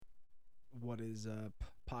What is up,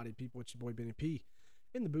 potty people? It's your boy Benny P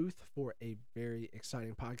in the booth for a very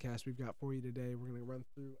exciting podcast we've got for you today. We're going to run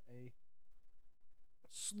through a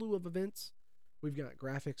slew of events. We've got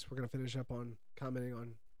graphics. We're going to finish up on commenting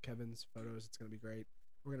on Kevin's photos. It's going to be great.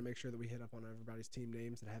 We're going to make sure that we hit up on everybody's team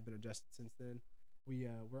names that have been adjusted since then.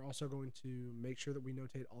 We're also going to make sure that we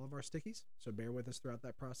notate all of our stickies, so bear with us throughout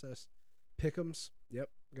that process. Pick'ems, yep,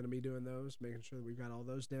 going to be doing those, making sure that we've got all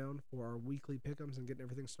those down for our weekly pick'ems and getting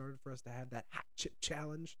everything started for us to have that hot chip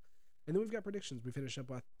challenge. And then we've got predictions. We finish up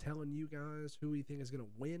by telling you guys who we think is going to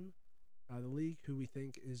win the league, who we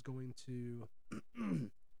think is going to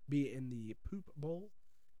be in the poop bowl,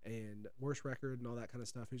 and worst record and all that kind of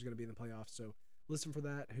stuff, who's going to be in the playoffs. So listen for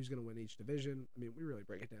that, who's going to win each division. I mean, we really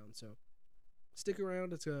break it down, so stick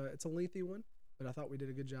around. It's a lengthy one, but I thought we did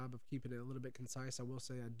a good job of keeping it a little bit concise. I will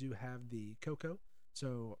say I do have the Coco.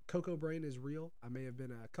 So Coco brain is real. I may have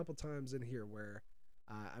been a couple times in here where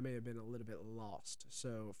I may have been a little bit lost.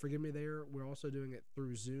 So forgive me there. We're also doing it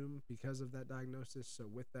through Zoom because of that diagnosis. So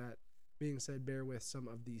with that being said, bear with some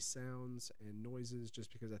of the sounds and noises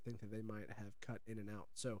just because I think that they might have cut in and out.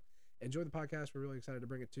 So enjoy the podcast. We're really excited to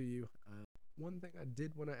bring it to you. One thing I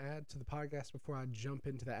did want to add to the podcast before I jump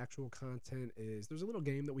into the actual content is there's a little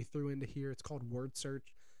game that we threw into here. It's called Word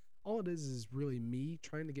Search. All it is really me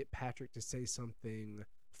trying to get Patrick to say something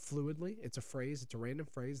fluidly. It's a phrase. It's a random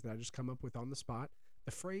phrase that I just come up with on the spot.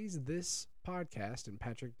 The phrase this podcast, and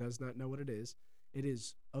Patrick does not know what it is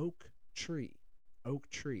oak tree. Oak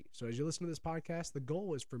tree. So as you listen to this podcast, the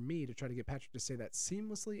goal is for me to try to get Patrick to say that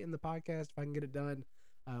seamlessly in the podcast. If I can get it done,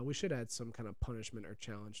 we should add some kind of punishment or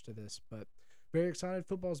challenge to this, but very excited.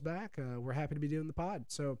 Football's back. We're happy to be doing the pod.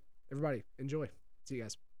 So everybody, enjoy. See you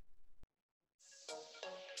guys.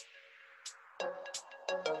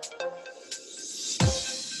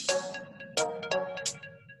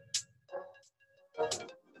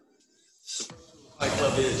 Fight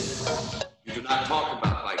Club is. You do not talk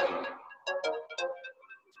about Fight Club.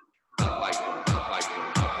 About Fight Club, about Fight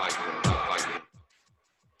Club, about Fight Club, about Fight Club.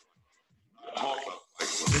 Talk about Fight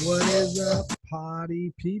Club. What is up,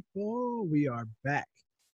 potty people? We are back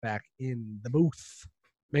in the booth,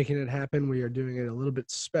 making it happen. We are doing it a little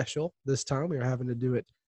bit special this time. We are having to do it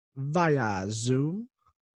via Zoom.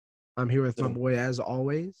 I'm here with my boy, as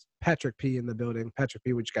always, Patrick P in the building. Patrick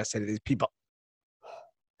P, what you guys say to these people?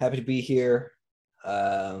 Happy to be here.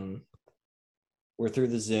 We're through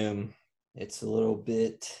the Zoom. It's a little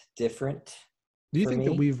bit different. Do you for think me.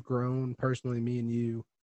 that we've grown personally, me and you,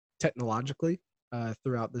 technologically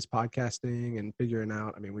throughout this podcasting and figuring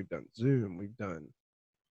out? I mean, we've done Zoom, we've done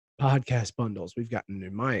podcast bundles, we've gotten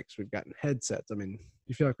new mics, we've gotten headsets. I mean, do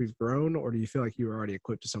you feel like we've grown, or do you feel like you were already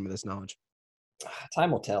equipped to some of this knowledge?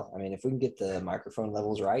 Time will tell. I mean, if we can get the microphone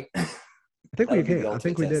levels right, I think we That'll be the can. I think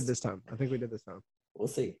ultimate we did test. this time. I think we did this time. we'll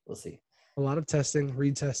see. We'll see. A lot of testing,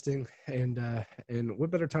 retesting, and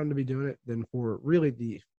what better time to be doing it than for really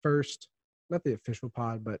the first, not the official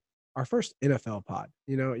pod, but our first NFL pod.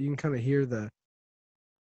 You know, you can kind of hear the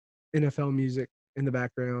NFL music in the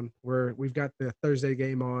background. We've got the Thursday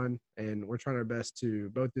game on, and we're trying our best to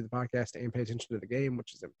both do the podcast and pay attention to the game,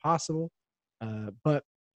 which is impossible. But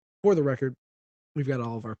for the record, we've got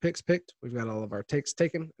all of our picks picked. We've got all of our takes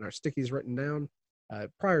taken and our stickies written down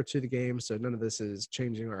prior to the game. So none of this is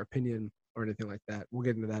changing our opinion or anything like that. We'll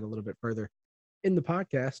get into that a little bit further in the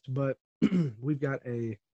podcast, but we've got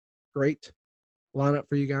a great lineup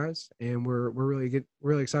for you guys, and we're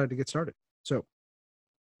really excited to get started. So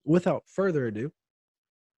without further ado,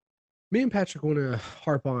 me and Patrick want to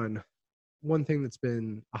harp on one thing that's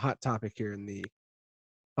been a hot topic here in the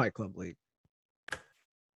Fight Club League.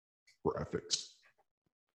 Graphics.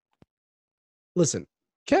 Listen,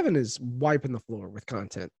 Kevin is wiping the floor with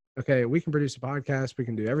content. Okay, we can produce a podcast. We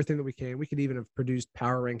can do everything that we can. We could even have produced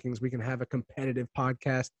power rankings. We can have a competitive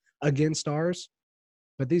podcast against ours.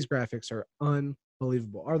 But these graphics are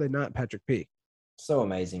unbelievable. Are they not, Patrick P? So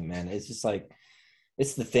amazing, man. It's just like,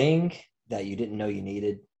 it's the thing that you didn't know you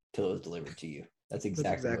needed till it was delivered to you. That's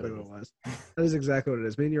exactly what it was. That is exactly what it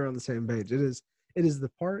is. Me and you're on the same page. It is the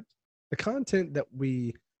content that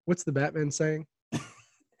what's the Batman saying?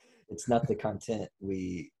 It's not the content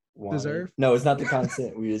we wanted. Deserve? No, it's not the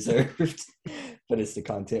content we deserved, but it's the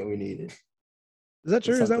content we needed. Is that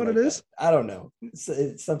true? Is that what it is? I don't know.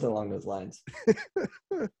 It's something along those lines.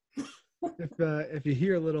 If you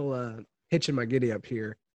hear a little hitch in my giddy up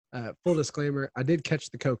here, full disclaimer, I did catch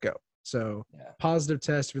the Coco. So Yeah. positive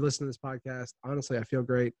test. If you listen to this podcast, honestly, I feel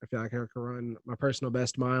great. I feel like I can run my personal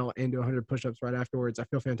best mile and do 100 push-ups right afterwards. I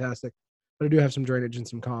feel fantastic. But I do have some drainage and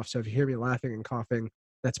some cough. So if you hear me laughing and coughing,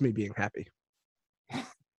 that's me being happy.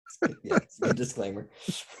 Yeah, it's a good disclaimer.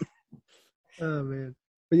 Oh, man.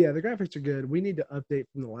 But yeah, the graphics are good. We need to update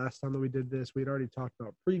from the last time that we did this. We'd already talked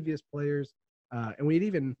about previous players, and we'd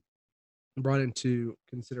even brought into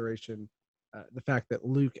consideration the fact that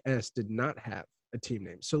Luke S did not have a team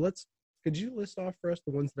name. So could you list off for us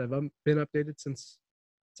the ones that have been updated since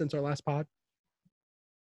our last pod?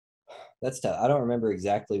 That's tough. I don't remember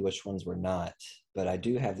exactly which ones were not, but I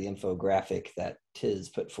do have the infographic that Tiz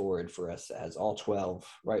put forward for us as all 12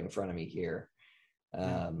 right in front of me here.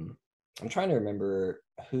 Yeah. I'm trying to remember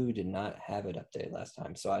who did not have it updated last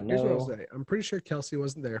time. So I Here's what I'll know say. I'm pretty sure Kelsey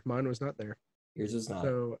wasn't there. Mine was not there. yours was not.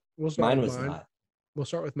 So we'll start Mine with was mine. not. We'll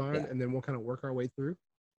start with mine, Yeah. and then we'll kind of work our way through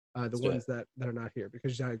the Let's do ones it. that are not here,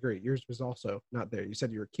 because I agree. Yours was also not there. You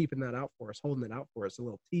said you were keeping that out for us, holding it out for us, a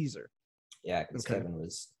little teaser. Yeah, because Okay. Kevin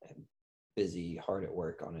was busy, hard at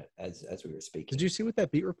work on it as we were speaking. Did you see what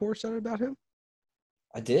that beat report said about him?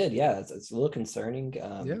 I did. Yeah, it's a little concerning.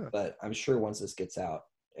 Yeah. But I'm sure once this gets out,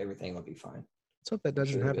 everything will be fine. Let's hope that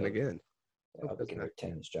doesn't sure happen it'll- again. I hope we can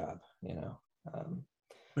retain his job. You know.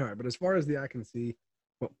 All right, but as far as the eye can see,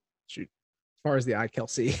 well, shoot, as far as the eye can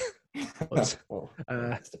see, Whoops. Well,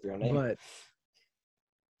 that's your name. but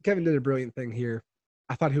Kevin did a brilliant thing here.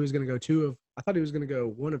 I thought he was going to go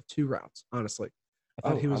one of two routes. Honestly, I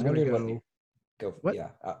thought he was going to go. What? Yeah,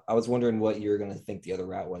 I was wondering what you were going to think the other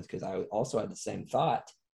route was, because I also had the same thought,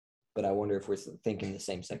 but I wonder if we're thinking the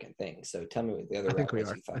same second thing. So tell me what the other route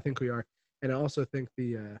was. I think we are, and I also think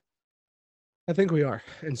I think we are.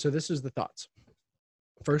 And so this is the thoughts.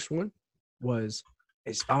 First one was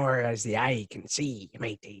as far as the eye can see,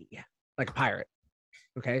 matey, like a pirate.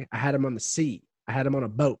 Okay, I had him on the sea. I had him on a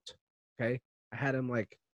boat. Okay, I had him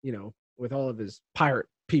with all of his pirate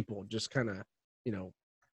people, just kind of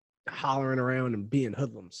hollering around and being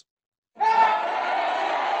hoodlums.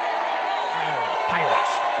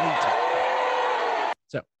 Pirates.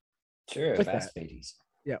 So sure, with fast that, ladies.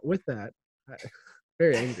 Yeah, with that,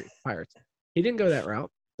 very angry pirates. He didn't go that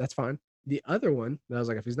route. That's fine. The other one, I was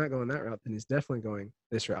like, if he's not going that route, then he's definitely going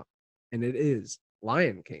this route. And it is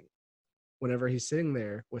Lion King. Whenever he's sitting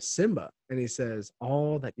there with Simba and he says,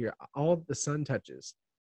 all the sun touches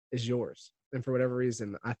is yours. And for whatever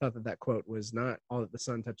reason, I thought that quote was not all that the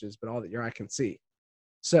sun touches, but all that your eye can see.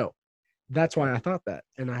 So that's why I thought that.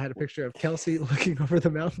 And I had a picture of Kelsey looking over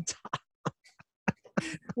the mountaintop.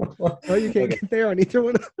 Oh, you can't get there on either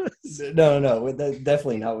one of us? No, that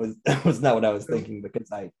definitely was not what I was thinking, because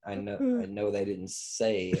I know they didn't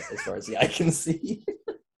say as far as the eye can see.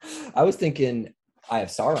 I was thinking I have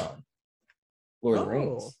Sauron, Lord of the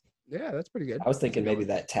Rings. Yeah, that's pretty good. I was thinking maybe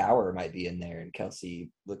that tower might be in there and Kelsey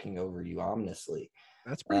looking over you ominously.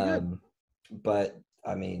 That's pretty good. But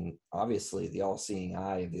I mean, obviously, the all-seeing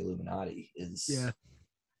eye of the Illuminati is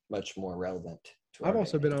much more relevant. I've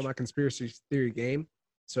also been on my conspiracy theory game,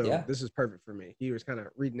 so this is perfect for me. He was kind of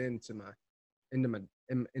reading into my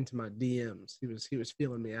DMs. He was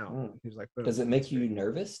feeling me out. He was like, boom. Does it make you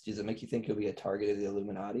nervous? Does it make you think you'll be a target of the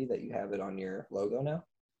Illuminati that you have it on your logo now?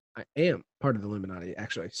 I am part of the Illuminati,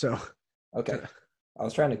 actually. So okay, I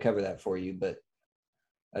was trying to cover that for you, but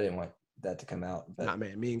I didn't want that to come out. But nah,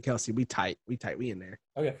 man, me and Kelsey, we tight. We in there.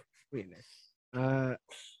 Okay, we in there.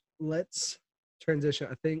 Let's transition.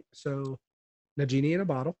 I think so. Now, Genie in a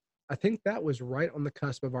Bottle. I think that was right on the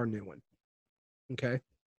cusp of our new one. Okay.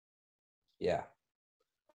 Yeah,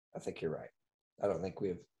 I think you're right. I don't think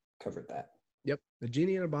we've covered that. Yep. The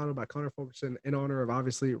Genie in a Bottle by Connor Fulkerson, in honor of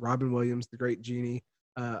obviously Robin Williams, the great genie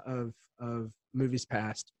of movies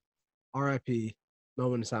past. R.I.P.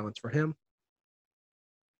 Moment of silence for him.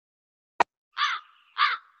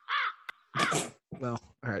 Well,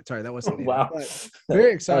 all right. Sorry, that wasn't needed, wow.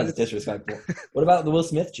 Very excited. That was disrespectful. What about the Will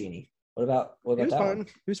Smith genie? What about he was that fine. one?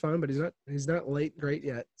 He was fine, but he's not late great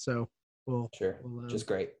yet. So we'll just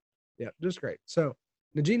great. Yeah, just great. So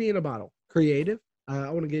the Genie in a Bottle, creative. I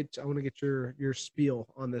want to get your spiel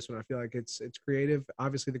on this one. I feel like it's creative.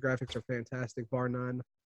 Obviously, the graphics are fantastic, bar none.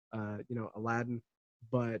 Aladdin,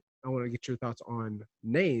 but I want to get your thoughts on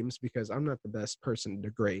names, because I'm not the best person to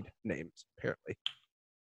grade names, apparently.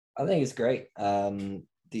 I think it's great.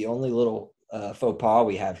 The only little faux pas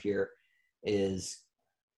we have here is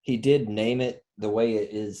he did name it the way it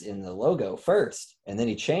is in the logo first, and then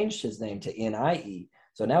he changed his name to NIE.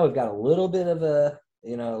 So now we've got a little bit of a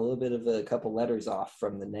couple letters off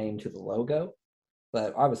from the name to the logo.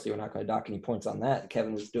 But obviously, we're not going to dock any points on that.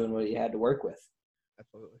 Kevin was doing what he had to work with.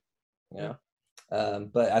 Absolutely.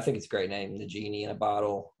 But I think it's a great name, the Genie in a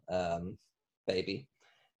Bottle, baby.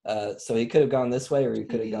 So he could have gone this way, or he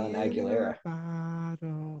could have gone Aguilera.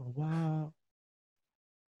 Wow.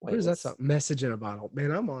 What is that song? Message in a Bottle. Man,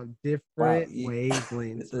 I'm on Wow, different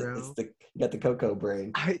wavelengths, it's bro. you got the cocoa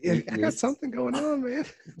brain. I got something going on, man.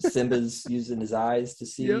 Simba's using his eyes to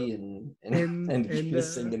Yep. see, and And and and you're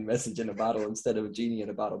singing "Message in a Bottle" instead of "Genie in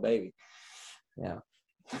a Bottle, Baby." Yeah,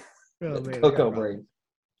 oh the man, I got cocoa problems. brain.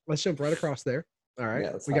 Let's jump right across there. All right.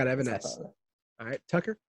 Yeah, We got Evan let's hop S. out of that. All right.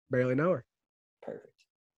 Tucker, barely know her. Perfect.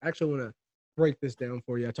 I actually want to break this down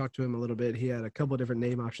for you. I talked to him a little bit. He had a couple of different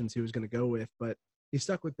name options he was going to go with, but he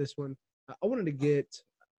stuck with this one. I wanted to get It's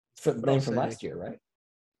for the what I'll name from say. last year, right?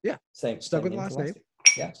 Yeah. Same. Stuck Same with name last from name.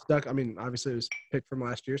 last year. Yeah. Stuck. I mean, obviously it was picked from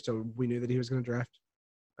last year, so we knew that he was going to draft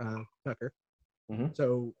Tucker. Mm-hmm.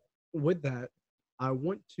 So with that, I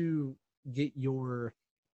want to get your.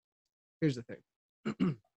 Here's the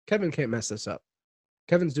thing. Kevin can't mess this up.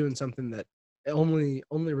 Kevin's doing something that only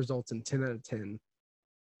results in 10 out of 10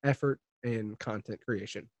 effort and content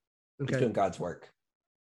creation. He's doing God's work.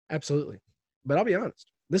 Absolutely. But I'll be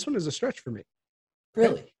honest, this one is a stretch for me.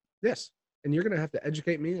 Really? Yes. And you're going to have to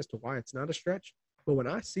educate me as to why it's not a stretch. But when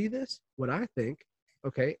I see this, what I think,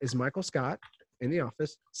 okay, is Michael Scott in The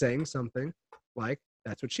Office saying something like,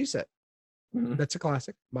 that's what she said. Mm-hmm. That's a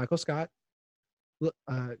classic Michael Scott,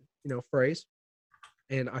 phrase.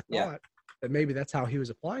 And I thought that maybe that's how he was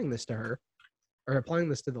applying this to her or applying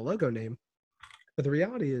this to the logo name. But the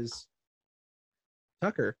reality is,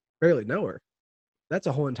 Tucker, barely know her. That's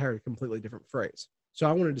a whole entire completely different phrase. So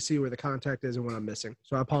I wanted to see where the contact is and what I'm missing.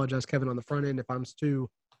 So I apologize, Kevin, on the front end if I'm too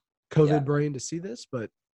COVID brain to see this, but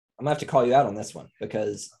I'm gonna have to call you out on this one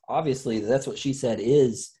because obviously that's what she said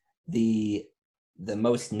is the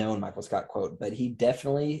most known Michael Scott quote, but he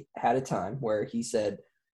definitely had a time where he said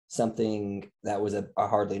something that was a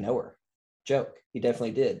hardly knower joke. He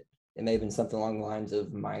definitely did. It may have been something along the lines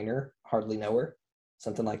of minor, hardly knower,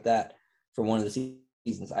 something like that for one of the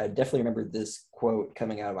seasons. I definitely remember this quote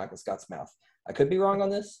coming out of Michael Scott's mouth. I could be wrong on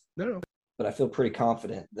this, no, but I feel pretty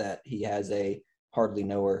confident that he has a hardly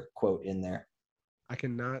knower quote in there. I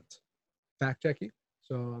cannot fact check you,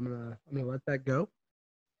 so I'm gonna let that go,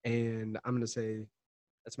 and I'm gonna say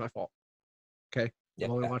that's my fault. Okay, Yeah,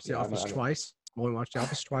 I've only watched The Office twice. I've only watched The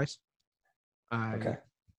Office twice. I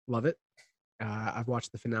love it. I've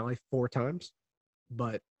watched the finale 4 times,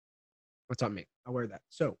 but what's on me? I wear that.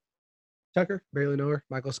 So Tucker, barely know her.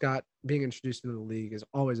 Michael Scott being introduced into the league is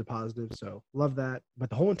always a positive. So love that. But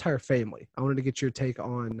the whole entire family, I wanted to get your take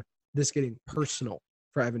on this getting personal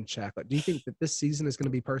for Evan Shacklett. Do you think that this season is going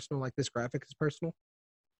to be personal, like this graphic is personal?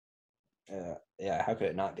 Yeah, how could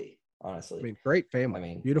it not be? Honestly, I mean, great family. I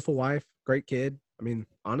mean, beautiful wife, great kid. I mean,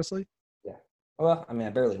 honestly. Yeah. Well, I mean,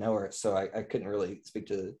 I barely know her, so I couldn't really speak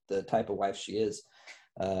to the type of wife she is.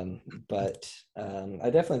 But I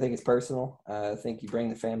definitely think it's personal. I think you bring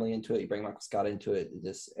the family into it, you bring Michael Scott into it,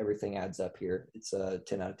 just everything adds up here. It's a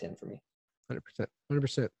 10 out of 10 for me.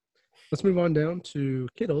 100%. Let's move on down to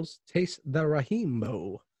Kittles. Taste the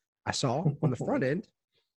Rahimbo. I saw on the front end.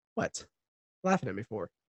 What? Laughing at me for?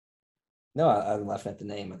 No, I'm laughing at the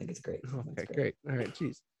name. I think it's great. Okay, great. All right,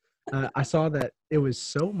 geez. I saw that it was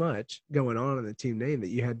so much going on in the team name that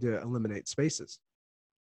you had to eliminate spaces.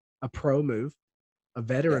 A pro move, a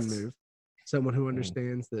veteran move, someone who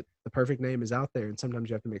understands that the perfect name is out there, and sometimes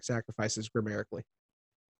you have to make sacrifices grammatically.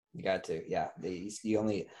 You got to, yeah.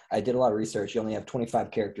 I did a lot of research. You only have 25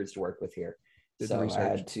 characters to work with here, so I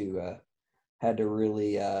had to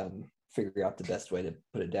really figure out the best way to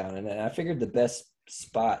put it down. And I figured the best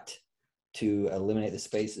spot to eliminate the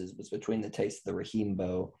spaces was between the Taste of the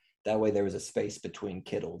Rahimbo. That way, there was a space between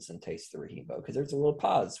Kittles and Taste of the Rahimbo because there's a little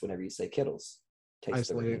pause whenever you say Kittles.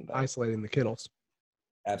 Isolating the Kittles.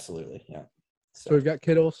 Absolutely, yeah. So we've got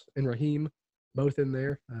Kittles and Raheem both in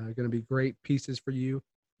there. Going to be great pieces for you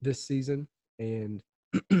this season. And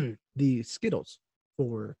the Skittles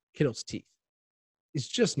for Kittles' teeth is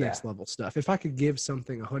just next level stuff. If I could give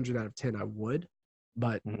something 100 out of 10, I would.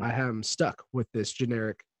 But I am stuck with this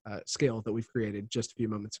generic scale that we've created just a few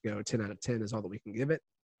moments ago. 10 out of 10 is all that we can give it.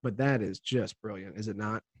 But that is just brilliant, is it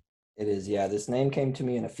not? It is, yeah. This name came to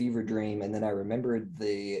me in a fever dream, and then I remembered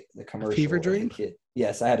the commercial. Fever dream? Kid.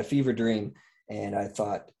 Yes, I had a fever dream, and I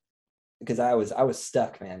thought, because I was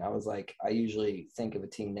stuck, man. I was like, I usually think of a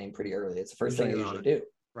team name pretty early. It's the first thing I usually do.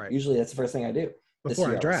 Right. Usually, that's the first thing I do.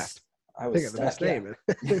 Before I draft. I was stuck. The best name.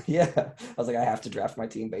 Yeah, I was like, I have to draft my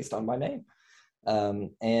team based on my name.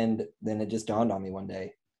 And then it just dawned on me one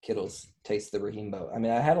day. Kittles, Taste the Rahimbo. I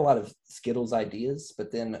mean, I had a lot of Skittles ideas,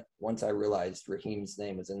 but then once I realized Raheem's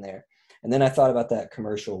name was in there, and then I thought about that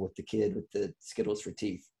commercial with the kid with the Skittles for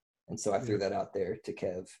teeth, and so I threw that out there to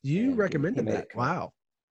Kev. You recommended that? Wow.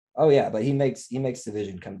 Oh yeah, but he makes the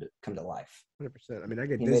vision come to life. 100%. I mean, I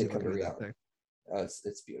get dizzy looking at that thing. Oh,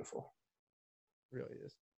 it's beautiful. It really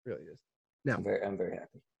is. really is. Now, I'm very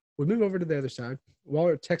happy. we move over to the other side.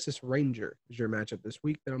 Waller Texas Ranger is your matchup this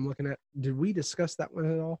week that I'm looking at. Did we discuss that one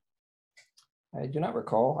at all? I do not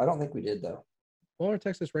recall. I don't think we did though. Waller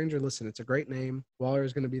Texas Ranger, listen, it's a great name. Waller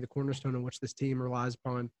is going to be the cornerstone on which this team relies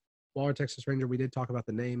upon. Waller Texas Ranger, we did talk about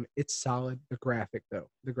the name. It's solid. The graphic, though,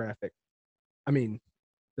 the graphic. I mean,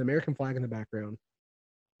 the American flag in the background,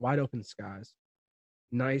 wide open skies,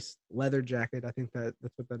 nice leather jacket. I think that's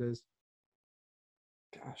what that is.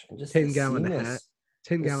 Gosh, and just 10-gallon hat.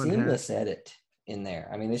 10-gallon hat. Seamless edit in there.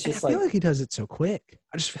 I mean, it's And just I feel like like he does it so quick.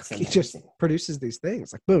 I just feel it's like he just amazing. produces these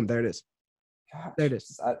things. Like, boom, there it is. Gosh, There it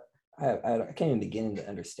is. I can't even begin to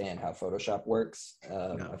understand how Photoshop works.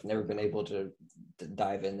 No. I've never been able to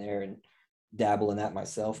dive in there and dabble in that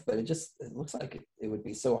myself, but it looks like it would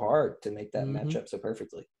be so hard to make that Mhm. match up so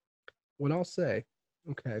perfectly. What I'll say,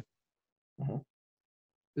 okay, Mhm.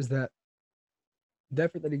 is that the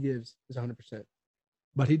effort that he gives is 100%.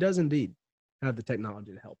 But he does indeed have the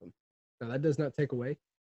technology to help him. Now, that does not take away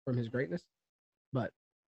from his greatness, but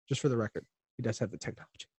just for the record, he does have the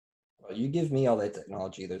technology. Well, you give me all that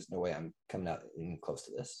technology, there's no way I'm coming out even close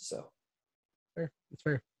to this. So Fair. It's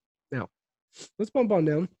fair. Now, let's bump on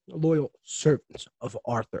down. Loyal Servants of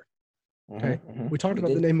Arthur. Okay. We talked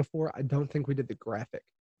about the name before. I don't think we did the graphic.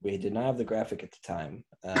 We did not have the graphic at the time.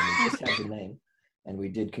 We just had the name, and we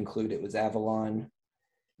did conclude it was Avalon.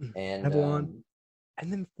 And Avalon.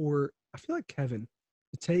 And then I feel like Kevin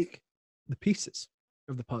to take the pieces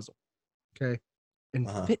of the puzzle, okay, and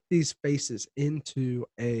fit these faces into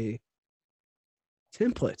a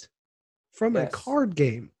template from a Yes. card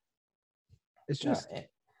game. It's just, and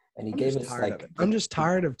he I'm gave just us tired like of it. I'm just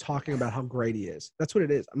tired of talking about how great he is. That's what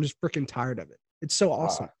it is. I'm just freaking tired of it. It's so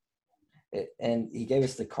awesome. And he gave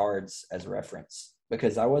us the cards as reference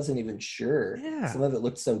because I wasn't even sure. Yeah. Some of it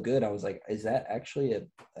looked so good. I was like, is that actually a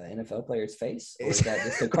NFL player's face or is that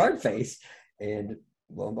just a card face? And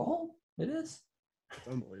lo and behold, it is. It's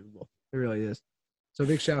unbelievable. It really is. So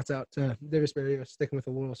big shouts out to Davis Berrios sticking with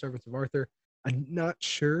the Loyal Servants of Arthur. I'm not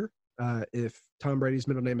sure if Tom Brady's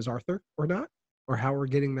middle name is Arthur or not, or how we're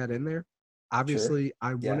getting that in there. Obviously,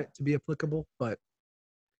 I want it to be applicable, but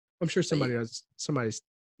I'm sure somebody's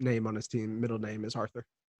name on his team, middle name is Arthur.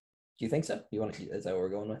 Do you think so? Is that what we're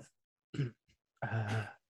going with?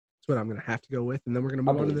 That's what I'm going to have to go with, and then we're going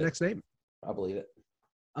to move on to the next name. I believe it.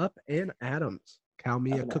 Up and Adams,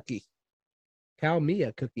 Kalmia Cookie.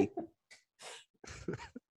 Kalmia Cookie.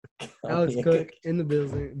 Alex Cook in the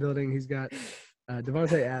building. He's got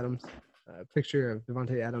Devontae Adams. A picture of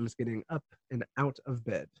Devontae Adams getting up and out of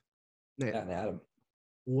bed. Man, Adam.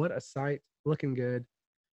 What a sight. Looking good.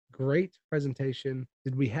 Great presentation.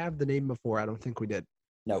 Did we have the name before? I don't think we did.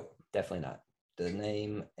 No, definitely not. The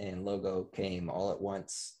name and logo came all at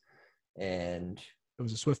once, and it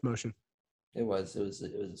was a swift motion. It was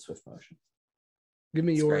a swift motion. Give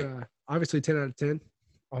me your obviously 10 out of 10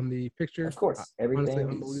 on the picture. Of course, everything honestly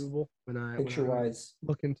unbelievable when I picture-wise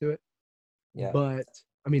look into it. Yeah, but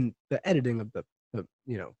I mean the editing of the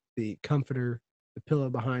the comforter, the pillow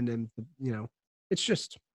behind him, it's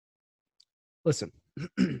just. Listen,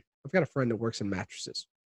 I've got a friend that works in mattresses.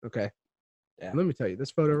 Okay. Yeah. And let me tell you,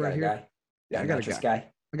 this photo right here. Yeah, I got a guy.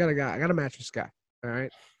 I got a mattress guy. All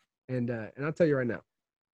right. And I'll tell you right now,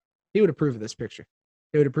 he would approve of this picture.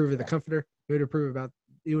 He would approve of the comforter. He would approve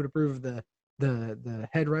of the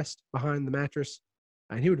headrest behind the mattress.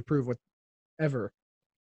 And he would approve whatever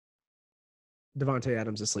Devontae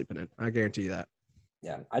Adams is sleeping in. I guarantee you that.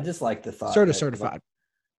 Yeah. I just like the thought. Certified.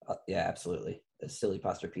 Yeah, absolutely. A silly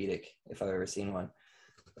Posturepedic, if I've ever seen one.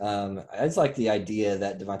 I just like the idea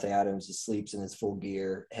that Devontae Adams just sleeps in his full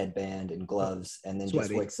gear, headband, and gloves, and then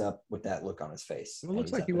just wakes up with that look on his face. It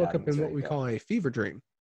looks like he woke up in what we call a fever dream.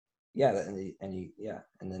 Yeah, and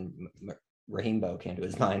then Raheembo came to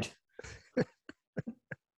his mind.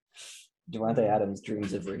 Devontae Adams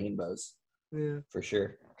dreams of Raheembos. Yeah, for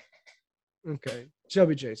sure. Okay,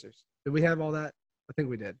 Chubby Chasers. Did we have all that? I think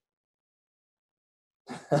we did.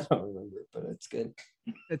 I don't remember, but it's good.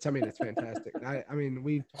 It's fantastic. I mean,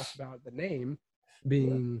 we talked about the name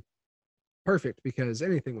being perfect because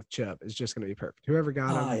anything with Chubb is just going to be perfect. Whoever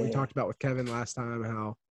got him, we talked about with Kevin last time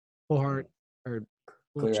how full heart or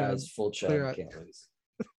full Chubb, full Chubb, can't lose.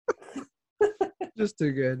 Just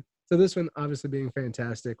too good. So this one obviously being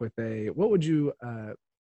fantastic with what would you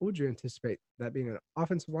anticipate that being an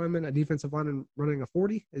offensive lineman, a defensive lineman running a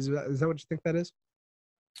 40? Is that what you think that is?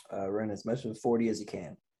 Run as much of a 40 as you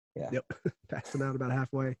can. Yeah. Yep. Passed him out about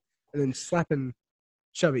halfway, and then slapping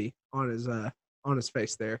Chubby on his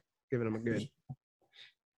face there, giving him a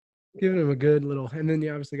good little. And then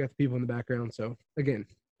you obviously got the people in the background. So again,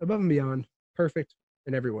 above and beyond, perfect.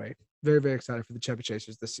 in every way. Very, very excited for the Chevy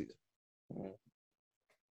Chasers this season. Mm.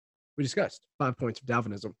 We discussed 5 points of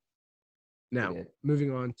Dalvinism. Now, did.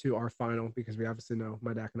 moving on to our final, because we obviously know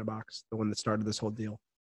my Dak in a Box, the one that started this whole deal.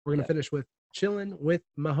 We're going to finish with Chillin' with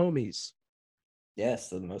Mahomies. Yes,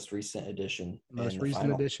 the most recent addition. Most and the recent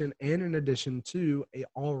final. addition, and in addition to a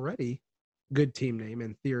already good team name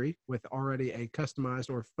in theory, with already a customized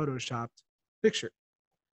or photoshopped picture.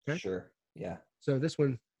 Okay. Sure. Yeah. So this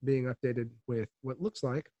one being updated with what looks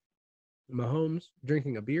like Mahomes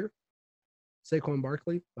drinking a beer, Saquon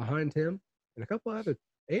Barkley behind him, and a couple other,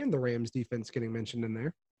 and the Rams defense getting mentioned in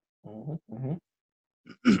there. Mm-hmm, mm-hmm.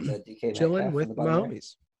 DK Chilling Metcalf with on the the bottom right.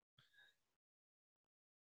 Mahomies.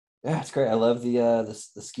 Yeah, it's great. I love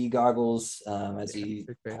the ski goggles as he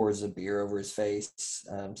big fan. pours a beer over his face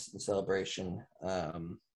in celebration.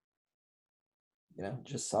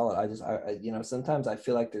 Just solid. I sometimes I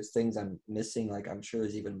feel like there's things I'm missing. Like I'm sure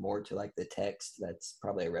there's even more to like the text that's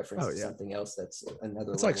probably a reference to something else that's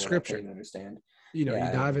another It's level like that I scripture. can't even understand. You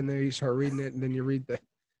dive in there, you start reading it, and then you read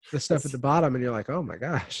the stuff at the bottom, and you're like, oh my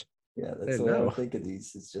gosh. Yeah, that's the way I would think of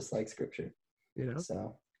these. It's just like scripture.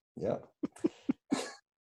 So, yeah.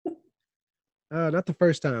 Not the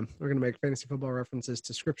first time we're going to make fantasy football references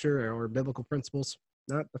to scripture or biblical principles.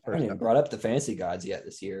 Not the I first haven't even brought up the fantasy gods yet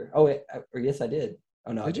this year. Oh, wait, or yes, I did.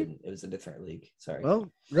 Oh, no, I didn't. It was a different league. Sorry. Well,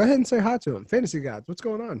 go ahead and say hi to them. Fantasy gods, what's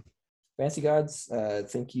going on? Fantasy gods,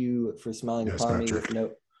 thank you for smiling upon me with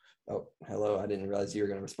no. Oh, hello. I didn't realize you were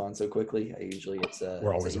going to respond so quickly. Usually it's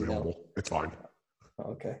we're always available. It's fine.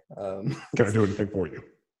 Okay. Can I do anything for you?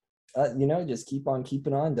 Just keep on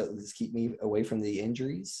keeping on. Don't just keep me away from the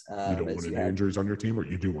injuries. You don't want any injuries on your team, or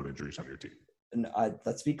you do want injuries on your team?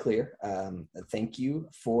 Let's be clear. Thank you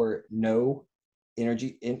for no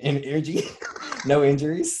energy, no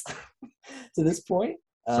injuries to this point.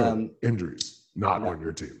 So injuries, not on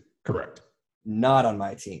your team. Correct. Not on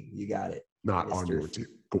my team. You got it. Not on your team.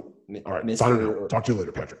 Cool. All right. Signing out. Talk to you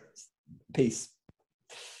later, Patrick. Peace.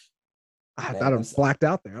 I thought I was blacked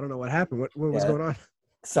out there. I don't know what happened. What was going on?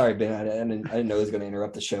 Sorry, Ben. I didn't know I was going to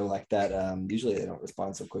interrupt the show like that. Usually they don't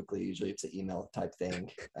respond so quickly. Usually it's an email type thing.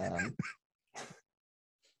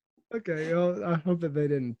 Okay. Well, I hope that they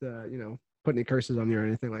didn't, put any curses on you or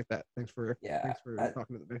anything like that. Thanks for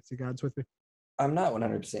talking to the fantasy gods with me. I'm not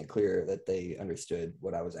 100% clear that they understood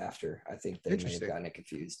what I was after. I think they may have gotten it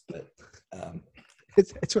confused, but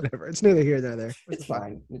it's whatever. It's neither here nor there. It's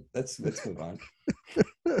fine. Let's move on.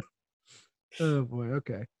 Oh boy.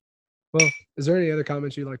 Okay. Well, is there any other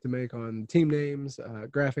comments you'd like to make on team names,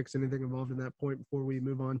 graphics, anything involved in that point before we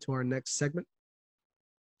move on to our next segment?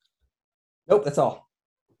 Nope, that's all.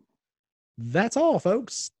 That's all,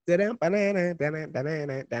 folks. What is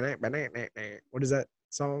that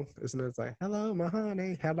song? Isn't it? It's like, hello, my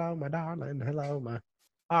honey. Hello, my darling. Hello, my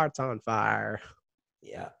heart's on fire.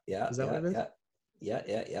 Yeah. Is that what it is?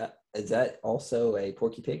 Yeah. Is that also a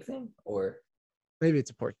Porky Pig thing, or maybe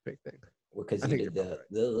it's a Porky Pig thing? Because you did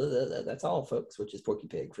the that's all, folks, which is Porky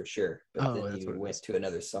Pig for sure. But then you went to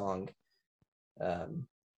another song. I'm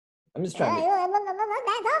just trying to.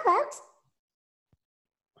 That's all, folks.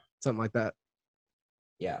 Something like that.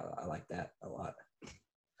 Yeah, I like that a lot.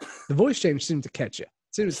 The voice change seems to catch you.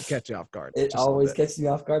 It seems to catch you off guard. It always catches me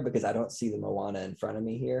off guard because I don't see the Moana in front of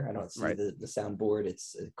me here. I don't see the soundboard.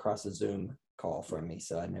 It's across a Zoom call from me,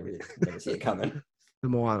 so I never see it coming. The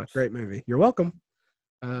Moana, great movie. You're welcome.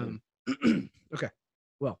 Okay.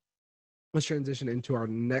 Well, let's transition into our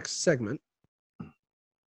next segment.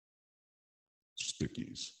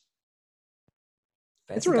 Stickies.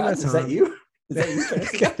 It's around that time. Is that you? Is that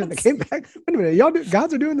you? They came back. Wait a minute.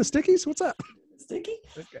 Gods are doing the stickies? What's up? Sticky?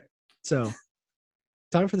 Okay. So,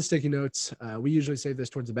 time for the sticky notes. We usually save this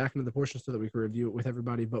towards the back end of the portion so that we can review it with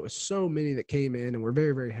everybody. But with so many that came in, and we're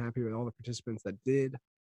very, very happy with all the participants that did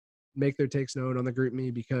make their takes known on the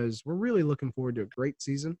GroupMe, because we're really looking forward to a great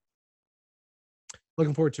season.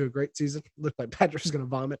 Looking forward to a great season. Looked like Patrick's going to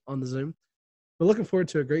vomit on the Zoom. But looking forward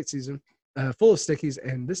to a great season full of stickies.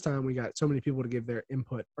 And this time we got so many people to give their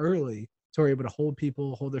input early, so we're able to hold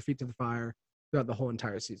their feet to the fire throughout the whole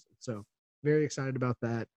entire season. So very excited about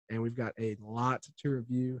that. And we've got a lot to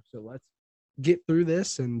review. So let's get through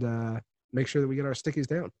this and make sure that we get our stickies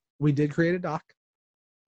down. We did create a doc.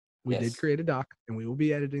 And we will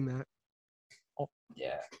be editing that.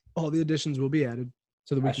 All the additions will be added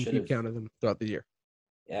so that we can keep count of them throughout the year.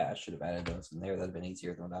 Yeah, I should have added those in there. That'd have been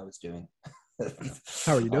easier than what I was doing.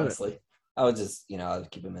 How are you doing? Honestly, I would just, I would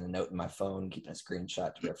keep them in a note in my phone, keeping a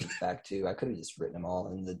screenshot to reference back to. I could have just written them all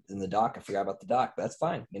in the doc. I forgot about the doc, but that's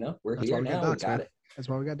fine. We're here now. We got it. That's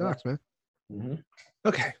why we got docs, man. Mm-hmm.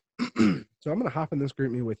 Okay, so I'm gonna hop in this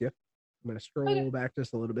GroupMe with you. I'm gonna scroll back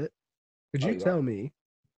just a little bit. Could Oh, you you tell are? me?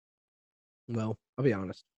 Well, I'll be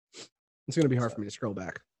honest. It's going to be hard for me to scroll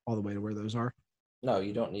back all the way to where those are. No,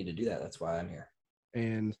 you don't need to do that. That's why I'm here.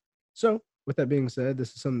 And so, with that being said,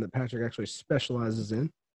 this is something that Patrick actually specializes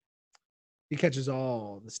in. He catches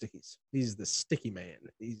all the stickies. He's the sticky man.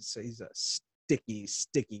 He's a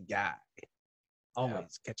sticky guy.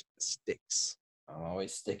 Always catching the sticks. I'm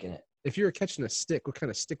always sticking it. If you were catching a stick, what kind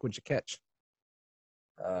of stick would you catch?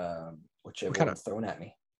 Whichever kind one's thrown at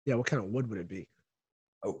me. Yeah, what kind of wood would it be?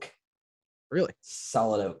 Oak. Really?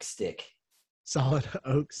 Solid oak stick. Solid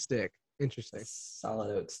oak stick. Interesting.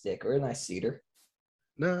 Solid oak stick or a nice cedar.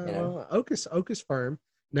 No, You know? oak is firm.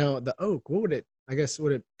 Now the oak, what would it? I guess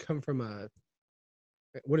would it come from a?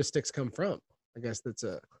 What do sticks come from? I guess that's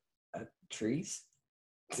a Trees.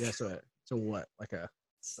 yeah. So what? Like a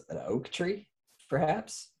An oak tree,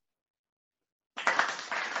 perhaps.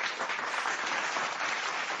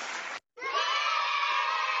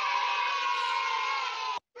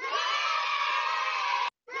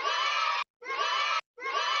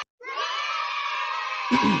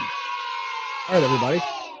 all right, everybody.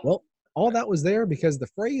 Well, all that was there because the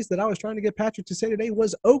phrase that I was trying to get Patrick to say today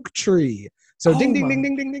was oak tree. So ding, ding, ding,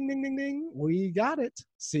 ding, ding, ding, ding, ding, ding. We got it.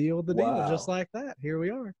 Sealed the deal just Wow. like that. Here we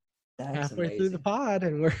are. That's Halfway amazing. through the pod,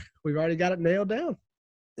 and we've already got it nailed down,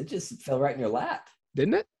 It just fell right in your lap.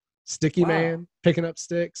 didn't it? Sticky Wow. man picking up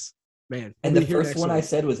sticks, man. And we'll the be here first next one I week.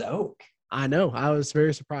 said was oak. I know. I was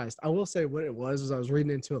very surprised. I will say what it was I was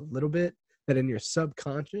reading into a little bit that in your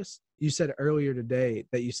subconscious, you said earlier today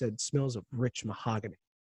that you said smells of rich mahogany,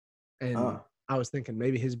 and I was thinking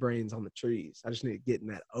maybe his brain's on the trees. I just need to get in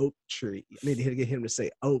that oak tree. I need to get him to say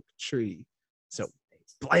oak tree. So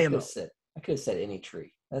blam. I could have said any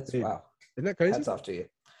tree. That's Dude, wow. Isn't that crazy? Hats off to you.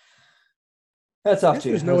 Hats off to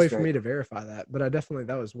you. There's no That's way for great. me to verify that, but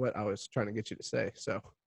that was what I was trying to get you to say. So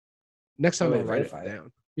next No time way I'll to write it verify it.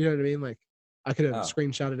 down. You know what I mean? Like I could have Oh.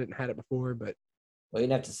 screenshotted it and had it before, but Well, you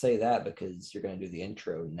didn't have to say that because you're going to do the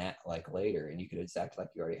intro later, and you could have act like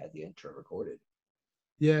you already had the intro recorded.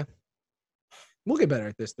 yeah. We'll get better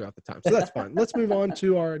at this throughout the time. So that's fine. Let's move on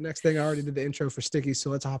to our next thing. I already did the intro for stickies, so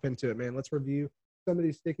let's hop into it, man. Let's review some of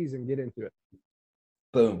these stickies and get into it.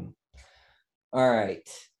 Boom. All right.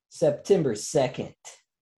 September 2nd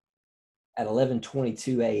at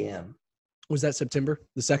 11:22 a.m. Was that September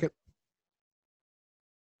the 2nd?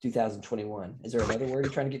 2021. Is there another word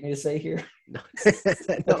you're trying to get me to say here? No.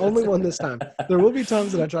 The only one this time. There will be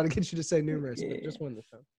times that I try to get you to say numerous, but just one this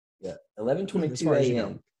time. Yeah. As 11:22 far as you a.m.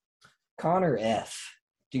 know. Connor F.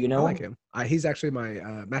 Do you I know like him. He's actually my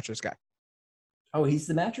mattress guy. Oh, he's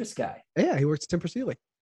the mattress guy. Yeah, he works at Timber Sealy.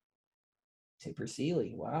 Tipper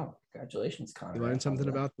Sealy. Wow. Congratulations, Connor. You learn F. something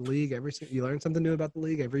about the league you learn something new about the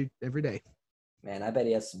league every day. Man, I bet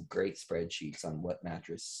he has some great spreadsheets on what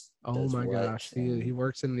mattress. Oh does my what, gosh. and- He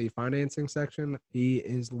works in the financing section. He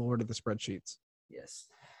is Lord of the spreadsheets. Yes.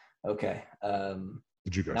 Okay.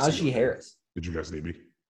 Did you guys see Najee me? Harris. Did you guys need me?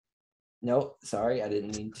 No, sorry, I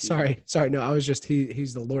didn't mean to. Sorry. No, I was just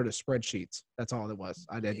he's the Lord of spreadsheets. That's all it was.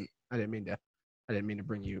 I didn't mean to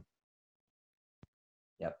bring you.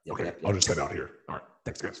 Yep. Okay, I'll just head out here. All right,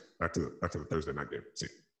 thanks, guys. Back to the Thursday night game. See.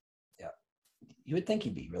 You would think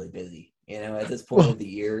he'd be really busy, at this point of the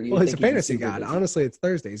year. Well, he's a fantasy guy. Honestly, it's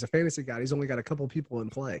Thursday. He's a fantasy guy. He's only got a couple people in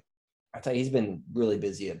play. I tell you, he's been really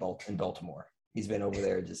busy in Baltimore. He's been over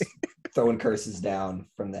there just throwing curses down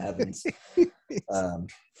from the heavens.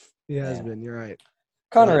 He has man. been. You're right.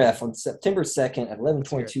 Connor F. on September 2nd at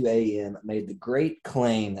 11:22 a.m. made the great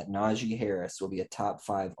claim that Najee Harris will be a top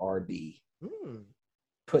 5 RB.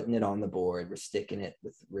 Putting it on the board. We're sticking it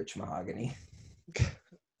with Rich Mahogany.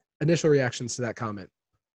 Initial reactions to that comment.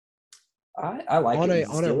 I like on it.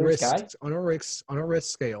 a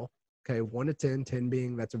risk scale. Okay, 1 to 10, 10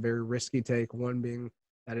 being that's a very risky take, 1 being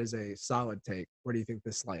that is a solid take. Where do you think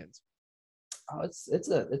this lands? Oh, it's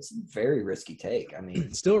a very risky take. I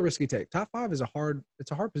mean, Still a risky take. Top 5 is a hard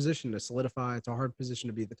position to solidify. It's a hard position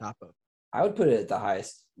to be at the top of. I would put it at the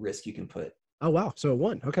highest risk you can put. Oh wow, so a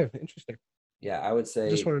 1. Okay, interesting. Yeah, I would say.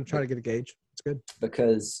 Just want to try to get a gauge. It's good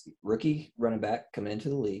because rookie running back coming into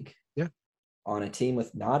the league. Yeah. On a team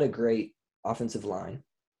with not a great offensive line,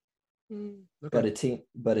 okay.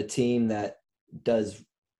 but a team that does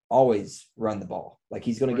always run the ball. Like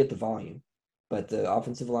he's going to get the volume, but the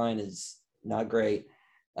offensive line is not great.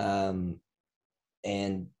 And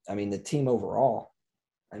I mean the team overall,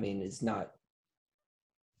 is not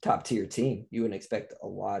top tier team. You wouldn't expect a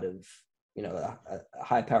lot of a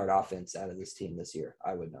high powered offense out of this team this year.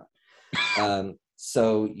 I would not.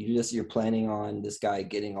 So you're planning on this guy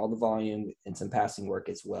getting all the volume and some passing work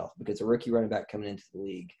as well, because a rookie running back coming into the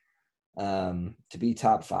league to be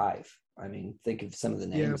top 5 I mean, think of some of the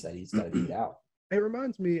Yeah. names that he's got to beat out. It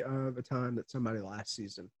reminds me of a time that somebody last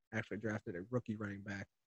season actually drafted a rookie running back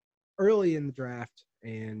early in the draft,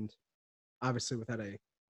 and obviously without a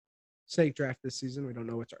snake draft this season, we don't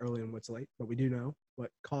know what's early and what's late, but we do know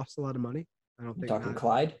what costs a lot of money. I don't You think talking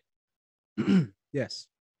Clyde? Yes,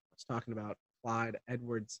 I was talking about Clyde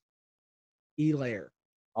Edwards-Helaire.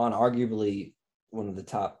 On arguably one of the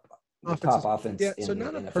top offense Yeah, in so the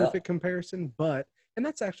not a NFL. perfect comparison, but and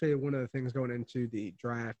that's actually one of the things going into the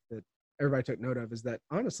draft that everybody took note of is that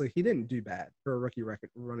honestly he didn't do bad for a rookie record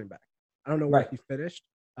running back. I don't know where Right. he finished,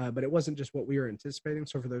 but it wasn't just what we were anticipating.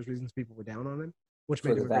 So for those reasons, people were down on him, which For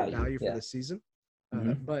made the him a great value, value for yeah. this season.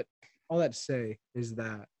 Mhm. But all that to say is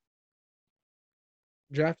that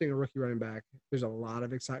drafting a rookie running back, there's a lot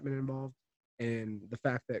of excitement involved, and the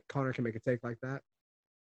fact that Connor can make a take like that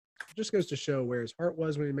just goes to show where his heart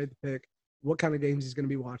was when he made the pick, what kind of games he's going to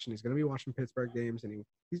be watching. He's going to be watching Pittsburgh games, and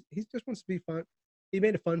he just wants to be fun. He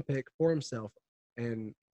made a fun pick for himself,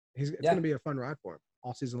 and it's going to be a fun ride for him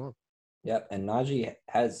all season long. Yep, and Najee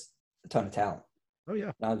has a ton of talent. Oh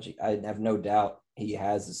yeah, Najee, I have no doubt he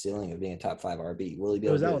has the ceiling of being a top 5 RB. Will he be It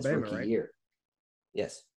able was to do it Alabama, his rookie right? year?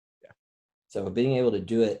 Yes. Yeah. So being able to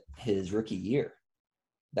do it his rookie year,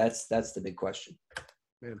 that's the big question.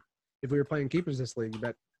 man. If we were playing keepers this league, you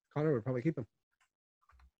bet Connor would probably keep him.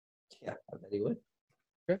 Yeah, I bet he would.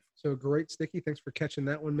 Okay, so great, Sticky. Thanks for catching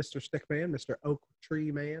that one, Mr. Stickman, Mr. Oak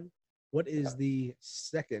Tree Man. What is the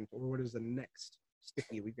second, or what is the next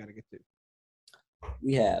Sticky we've got to get to?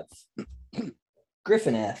 We have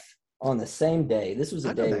Griffin F. on the same day. This was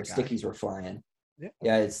I a know day that where guy. Stickies were flying. Yeah.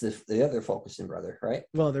 Yeah, it's the other Fulkerson brother, right?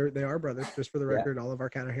 Well, they are brothers. Just for the Yeah. record, all of our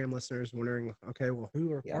Caterham listeners wondering, okay, well,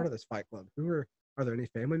 who are part of this fight club? Are there any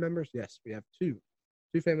family members? Yes, we have two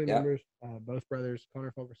family Yeah. members, both brothers,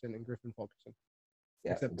 Connor Fulkerson and Griffin Fulkerson.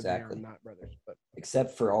 Yeah, Except exactly. that they are not brothers, but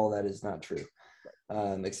Except for all that is not true.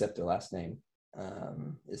 Except their last name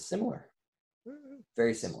is similar.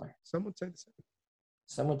 Very similar. Some would say the same.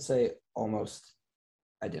 Some would say almost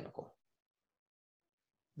identical.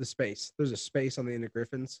 The space. There's a space on the end of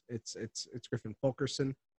Griffin's. It's Griffin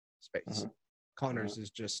Fulkerson space. Connor's is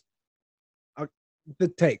just the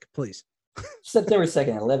take, please. September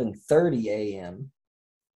 2nd, 11:30 a.m.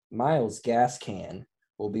 Miles Gaskin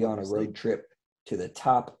will be on a Obviously. road trip to the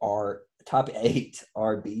top 8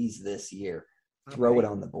 RBs this year. Top Throw it 8.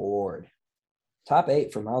 on the board. Top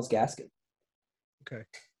 8 for Miles Gaskin. Okay.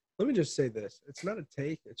 Let me just say this. It's not a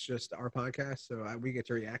take. It's just our podcast, so we get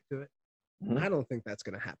to react to it. Mhm. I don't think that's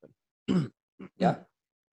going to happen. Yeah.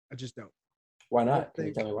 I just don't. Why I not? don't Can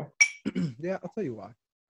you think- tell me why? Yeah, I'll tell you why.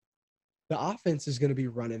 The offense is going to be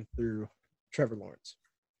running through Trevor Lawrence.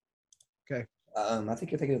 I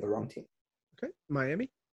think you're thinking of the wrong team. Okay. Miami.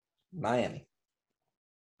 Miami.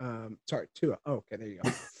 Sorry, Tua. Oh, okay, there you go.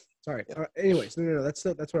 Sorry. Yeah. Anyways, no, that's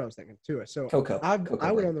what I was thinking. Tua. So Coco. I Coco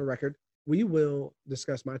went Bay. on the record. We will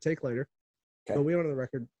discuss my take later. Okay. But we went on the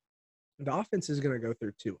record. The offense is going to go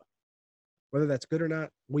through Tua. Whether that's good or not,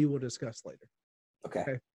 we will discuss later.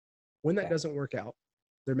 Okay. When that Okay. doesn't work out,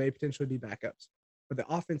 there may potentially be backups. But the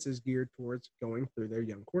offense is geared towards going through their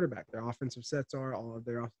young quarterback. Their offensive sets are all of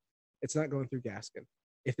their. It's not going through Gaskin.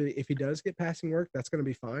 If he does get passing work, that's going to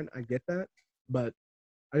be fine. I get that, but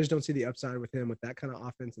I just don't see the upside with him with that kind of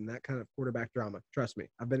offense and that kind of quarterback drama. Trust me,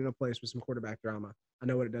 I've been in a place with some quarterback drama. I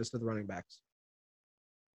know what it does to the running backs.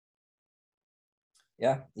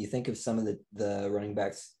 Yeah. You think of some of the running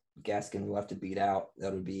backs Gaskin will have to beat out.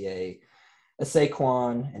 That would be a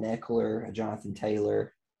Saquon, an Eckler, a Jonathan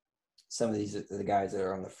Taylor. Some of these are the guys that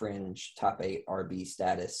are on the fringe top 8 RB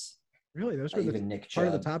status. Really, those were Even Nick part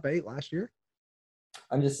of the Chubb. top 8 last year.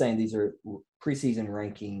 I'm just saying these are preseason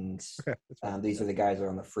rankings. Okay, that's fine. These are the guys that are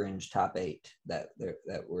on the fringe top 8 that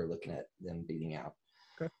we're looking at them beating out.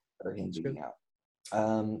 Okay. Or him That's beating good. out.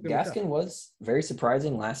 Good with Gaskin was very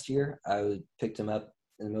surprising last year. I picked him up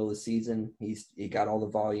in the middle of the season. He got all the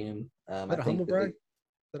volume. Is that a humble brag? Is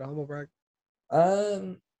that a humble brag?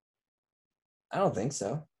 I don't think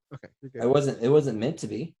so. Okay, you're good. It wasn't meant to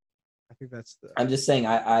be. I think that's the. I'm just saying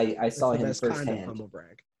I that's saw the him best kind of firsthand. humble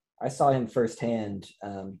brag. I saw him firsthand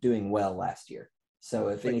doing well last year. So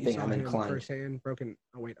if Wait, you anything, saw I'm him inclined. firsthand broken.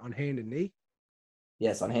 Oh wait, on hand and knee.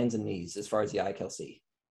 Yes, on hands and knees, as far as the eye can see.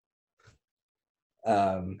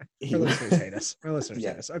 He Our listeners hate us. Our listeners Yeah.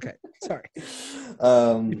 hate us. Okay, sorry.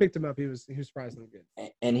 um, You picked him up. He was surprisingly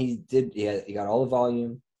good. and he got all the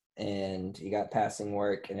volume and he got passing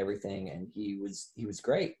work and everything, and he was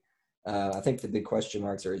great. I think the big question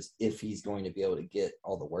marks is if he's going to be able to get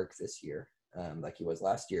all the work this year, like he was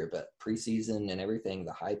last year. But preseason and everything,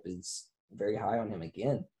 the hype is very high on him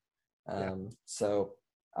again. Yeah. So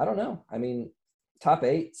I don't know. I mean, top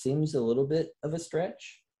 8 seems a little bit of a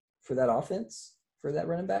stretch for that offense, for that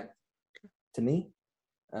running back, to me.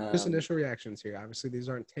 Just initial reactions here. Obviously, these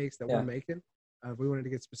aren't takes that we're Yeah. making. If we wanted to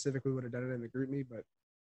get specific, we would have done it in the group me. But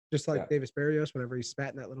just like Yeah. Davis Berrios, whenever he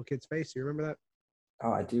spat in that little kid's face, you remember that?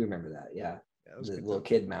 Oh, I do remember that. Yeah, Yeah, that was the good little time.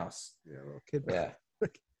 kid mouse. Yeah, little kid. Yeah,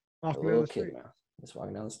 Walking the down little the street. kid mouse just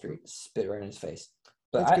walking down the street, spit right in his face.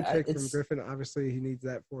 But That's a good I take from it's Griffin. Obviously, he needs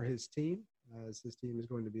that for his team, as his team is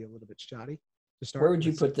going to be a little bit shoddy to start. Where would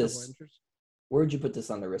you with put a couple this? injuries. Where would you put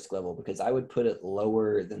this on the risk level? Because I would put it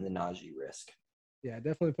lower than the Najee risk. Yeah,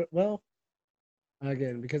 definitely put. Well,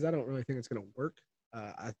 again, because I don't really think it's going to work.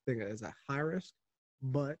 I think it is a high risk,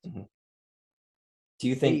 but Do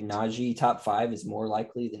you think 8. Najee top 5 is more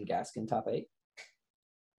likely than Gaskin top 8?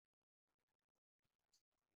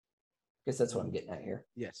 Guess that's what I'm getting at here.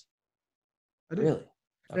 yes, I do. Really?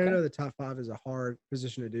 And I know the top 5 is a hard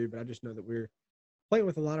position to do, but I just know that we're playing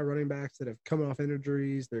with a lot of running backs that have come off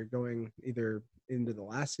injuries. They're going either into the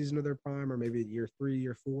last season of their prime or maybe year 3,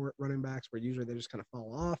 year 4 running backs, where usually they just kind of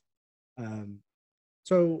fall off.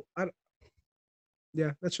 So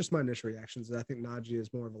yeah, that's just my initial reactions. I think Najee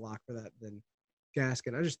is more of a lock for that than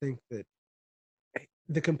Gaskin. I just think that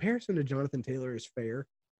the comparison to Jonathan Taylor is fair.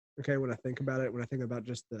 Okay, when I think about it, when I think about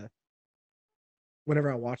just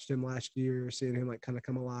whenever I watched him last year, seeing him like kind of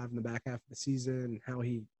come alive in the back half of the season and how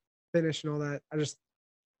he finished and all that,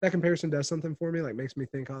 that comparison does something for me, like makes me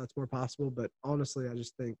think, oh, it's more possible. But honestly, I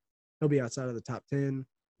just think he'll be outside of the top 10.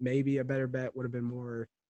 Maybe a better bet would have been more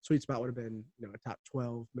sweet spot would have been, a top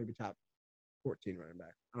 12, maybe top 14 running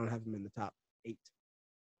back. I don't have him in the top 8.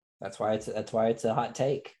 That's why it's a hot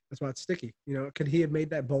take. That's why it's sticky. Could he have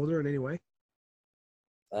made that bolder in any way?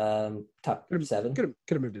 Top 7. Could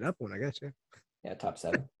have moved it up one, I guess. Yeah. Yeah, top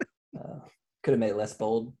 7. Could have made it less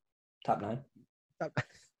bold. Top 9. Top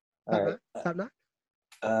All right. 9.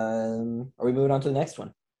 Are we moving on to the next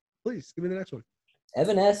one? Please give me the next one.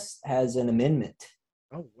 Evan S has an amendment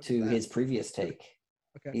to that? his previous take.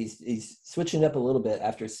 Okay. He's switching it up a little bit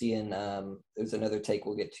after seeing there's another take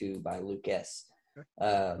we'll get to by Luke S.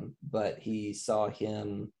 Okay. But he saw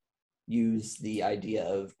him use the idea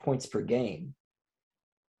of points per game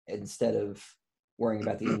instead of worrying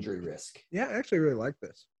about the injury risk. Yeah, I actually really like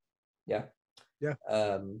this. Yeah. Yeah.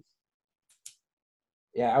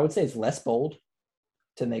 Yeah, I would say it's less bold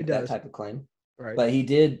to make that does. type of claim. Right. But he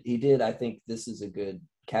did, I think this is a good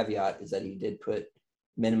caveat, is that he did put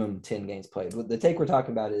minimum 10 games played. The take we're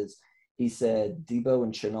talking about is he said Debo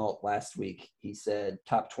and Chenault last week, he said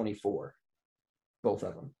top 24, both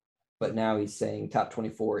of them. But now he's saying top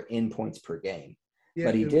 24 in points per game. Yeah,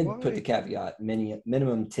 but he did why? put the caveat,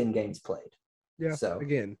 minimum 10 games played. Yeah. So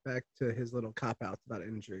again, back to his little cop-outs about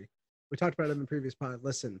injury. We talked about it in the previous pod.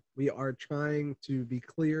 Listen, we are trying to be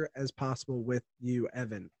clear as possible with you,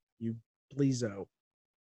 Evan, you Bleezo.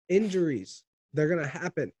 Injuries, they're going to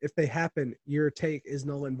happen. If they happen, your take is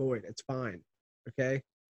null and void. It's fine. Okay?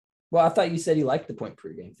 Well, I thought you said you liked the point per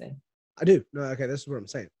game thing. I do. No, okay, this is what I'm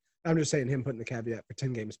saying. I'm just saying him putting the caveat for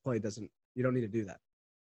 10 games played you don't need to do that.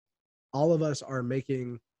 All of us are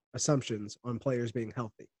making assumptions on players being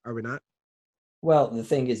healthy. Are we not? Well, the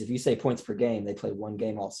thing is, if you say points per game, they play one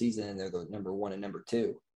game all season and they're the number 1 and number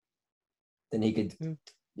 2, then he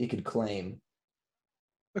could claim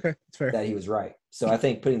Okay, that's fair. that he was right. So I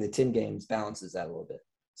think putting the 10 games balances that a little bit.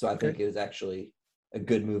 So I think it was actually a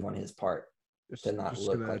good move on his part to not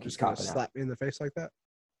look like he's copping out. Slap me in the face like that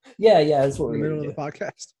Yeah, that's what in the we're middle going of to the do.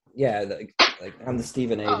 podcast. Yeah, like I'm the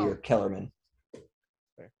Stephen A. to your Kellerman.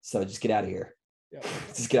 Fair. So just get out of here. Yeah.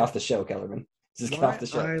 Just get off the show, Kellerman. Just get off the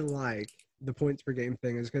show. I like the points per game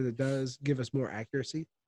thing is because it does give us more accuracy.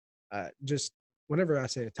 Just whenever I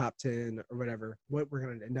say a top 10 or whatever, what we're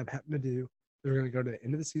going to end up having to do is we're going to go to the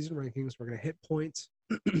end of the season rankings. We're going to hit points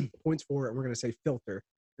for it, and we're going to say filter.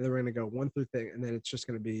 And then we're going to go 1 through thing. And then it's just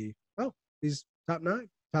going to be, these top 9,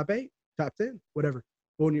 top 8, top 10, whatever.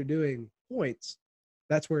 But when you're doing points,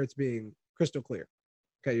 that's where it's being crystal clear.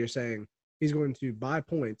 Okay, you're saying he's going to buy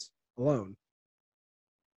points alone.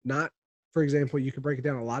 Not, for example, you could break it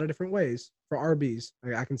down a lot of different ways for RBs.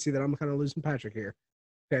 I can see that I'm kind of losing Patrick here.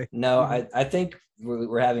 Okay. No, I think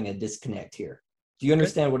we're having a disconnect here. Do you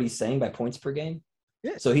understand what he's saying by points per game?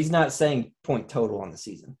 Yeah. So he's not saying point total on the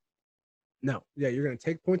season. No. Yeah, you're going to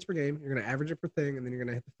take points per game, you're going to average it per thing, and then you're going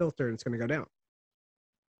to hit the filter, and it's going to go down.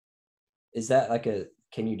 Is that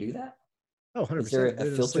can you do that? Oh, 100%. Is there a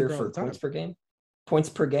filter for points per game? Points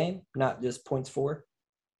per game, not just points for?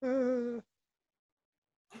 Maybe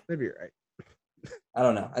you're right. I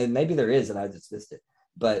don't know. Maybe there is, and I just missed it.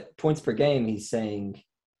 But points per game, he's saying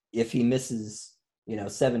if he misses,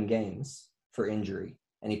 7 games for injury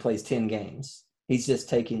and he plays 10 games, He's just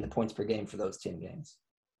taking the points per game for those 10 games.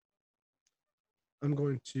 I'm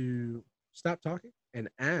going to stop talking and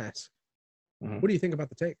ask, Mhm. what do you think about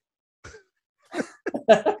the take?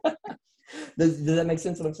 Does that make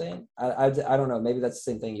sense what I'm saying? I don't know. Maybe that's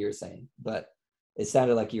the same thing you were saying, but it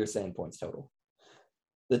sounded like you were saying points total.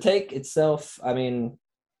 The take itself, I mean,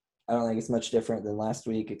 I don't think it's much different than last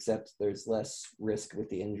week, except there's less risk with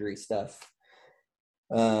the injury stuff.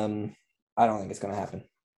 I don't think it's going to happen.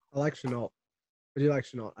 I like Chenault. I do like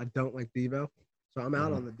Chenault. I don't like Debo. So I'm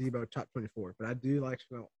out Mhm. on the Debo top 24, but I do like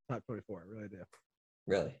Chenault top 24. I really do.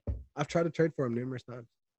 Really? I've tried to trade for him numerous times.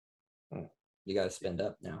 You got to spend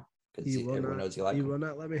up now because He will everyone not. knows you like He him. will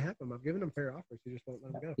not let me have him. I've given him fair offers. He just won't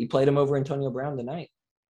let him go. He played him over Antonio Brown tonight.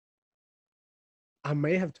 I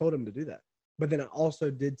may have told him to do that, but then I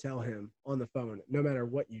also did tell him on the phone, no matter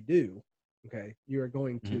what you do, okay, you are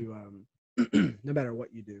going to, no matter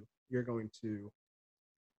what you do, you're going to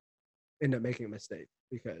end up making a mistake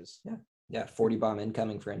because Yeah, 40 bomb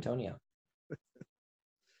incoming for Antonio.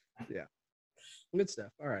 good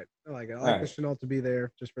stuff. All right, I like it. I All like the right. Chenault to be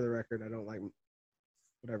there. Just for the record, I don't like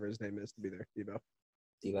whatever his name is to be there. Debo.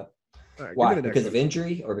 Debo. All right, Why? give me the next Because of one.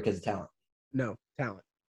 injury or because of talent? No talent.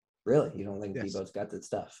 Really? You don't think Yes. Debo's got that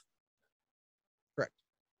stuff? Correct.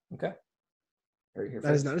 Okay. Heard it here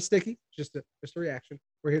That is first. not a sticky. Just a reaction.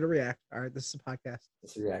 We're here to react. All right, this is a podcast.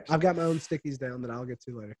 That's a reaction. I've got my own stickies down that I'll get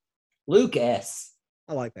to later. Luke S.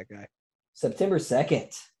 I like that guy. September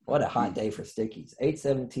 2nd. What a hot day for stickies.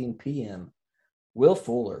 8:17 p.m. Will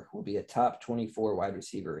Fuller will be a top 24 wide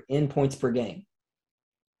receiver in points per game.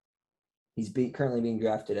 He's currently being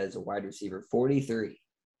drafted as a wide receiver 43.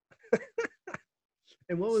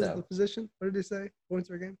 And what was So- the position? What did he say? Points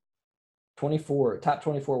per game? Top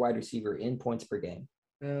 24 wide receiver in points per game.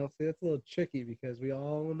 Now, see, that's a little tricky because we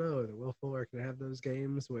all know that Will Fuller can have those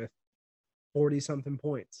games with 40-something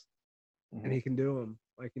points. Mhm. And he can do them,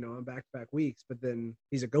 like, on back-to-back weeks, but then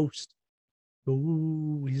he's a ghost.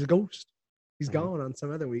 Ooh, he's a ghost. He's Mhm. gone on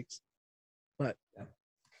some other weeks. But Yeah.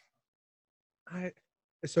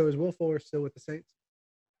 so is Will Fuller still with the Saints?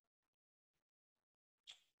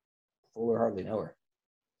 Fuller hardly know her.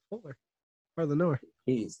 Fuller. Hardly know her.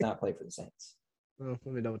 He's not played for the Saints. Well,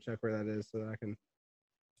 let me double check where that is so that I can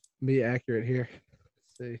be accurate here.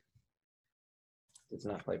 Let's see. Does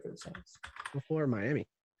not play for the Saints. Will Fuller, Miami.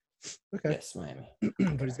 Okay. Yes, Miami.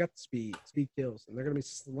 But he's got the speed. Speed kills. And they're going to be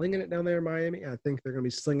slinging it down there in Miami. I think they're going to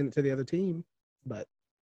be slinging it to the other team. But,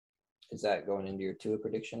 Is that going into your Tua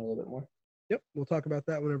prediction a little bit more? yep, we'll talk about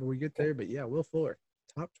that whenever we get there. But, yeah, Will Fuller,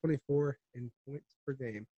 top 24 in points per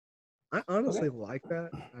game. I honestly like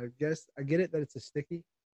that. I guess I get it that it's a sticky.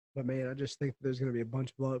 But, man, I just think there's going to be a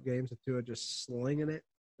bunch of blow-up games with Tua just slinging it.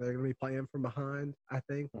 They're going to be playing from behind, I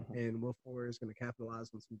think. Mhm. And Will Fuller is going to capitalize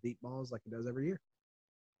on some deep balls like he does every year.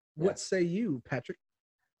 Yeah. What say you, Patrick?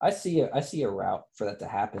 I see a route for that to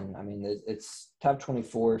happen. I mean, it's top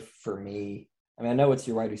 24 for me. I mean, I know it's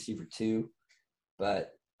your wide receiver too,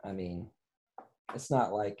 but I mean, it's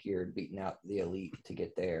not like you're beating out the elite to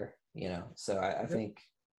get there, So I think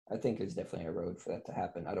there's definitely a road for that to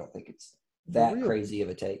happen. I don't think it's that crazy of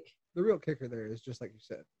a take. The real kicker there is just like you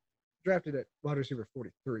said, drafted at wide receiver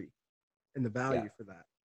 43, and the value for that.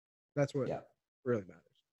 That's what really matters.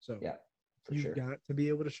 So For you've sure. got to be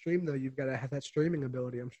able to stream, though. You've got to have that streaming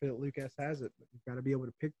ability. I'm sure that Lucas has it, but you've got to be able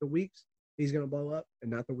to pick the weeks he's going to blow up and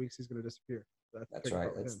not the weeks he's going to disappear. So that's the That's tricky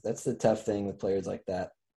right. part with him. That's the tough thing with players like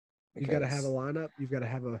that. You've got to have a because- lineup. You've got to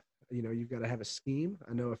have you've got to have a scheme.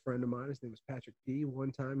 I know a friend of mine, his name was Patrick P.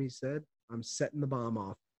 One time he said, "I'm setting the bomb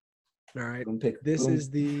off." All right. This is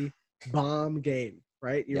the bomb game,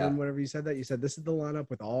 right? You remember whenever you said that? You said, "This is the lineup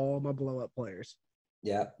with all my blow-up players."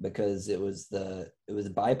 Yeah, because it was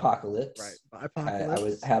Bipocalypse. Right.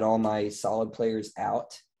 Bipocalypse. I had all my solid players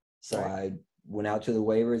out. So Right. I went out to the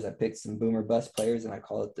waivers. I picked some boomer bust players, and I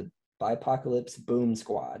call it the Bipocalypse Boom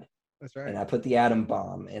Squad. That's right. And I put the atom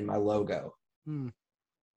bomb in my logo. Hmm.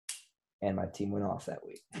 And my team went off that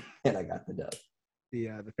week, and I got the dub.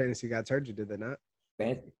 The fantasy gods heard you, did they not?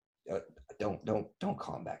 Don't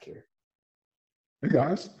call him back here. Hey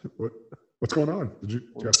guys, what's going on? Did you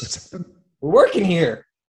guys say something? We're working here.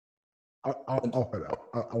 I'll head out.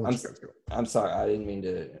 I'll let you guys go. I'm sorry. I didn't mean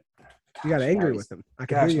to. You got Gosh, angry now with he's- him. I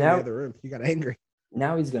can hear gosh, you in now- the other room. You got angry.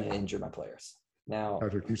 Now he's going to injure my players. Now,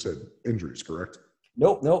 Patrick, you said injuries, correct?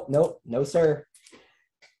 nope, no, sir.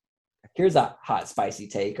 Here's a hot, spicy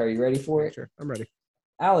take. Are you ready for it? Sure, I'm ready.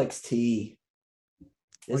 Alex T.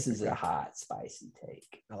 This Like is that a guy. hot, spicy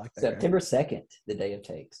take. I like that. guy. September 2nd, the day of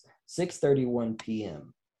takes. 6:31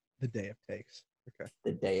 p.m., The day of takes. Okay.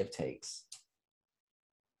 the day of takes.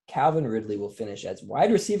 Calvin Ridley will finish as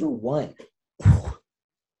wide receiver 1.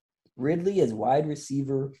 Ridley is wide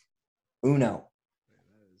receiver uno.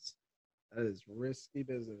 That is risky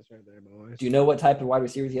business right there, boys. Do you know what type of wide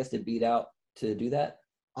receivers he has to beat out to do that?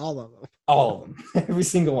 All of them. All of them. Every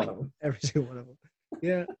single one of them. Every single one of them.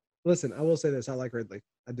 Yeah. Listen, I will say this. I like Ridley.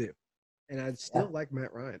 I do. And I still like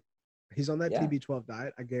Matt Ryan. He's on that Yeah. TB12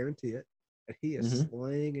 diet. I guarantee it. And he is Mhm.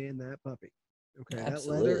 slaying in that puppy. Okay.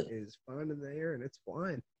 Absolutely. That leather is fine in the air and it's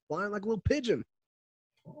flying. Flying like a little pigeon.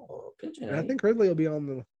 Oh, pigeon. And I think Ridley will be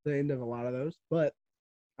on the end of a lot of those, but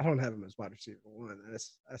I don't have him as wide receiver one.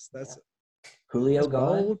 That's Julio my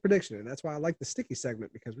gone. bold prediction. And that's why I like the sticky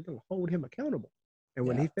segment because we're gonna hold him accountable. And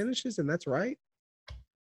when Yeah. he finishes and that's right,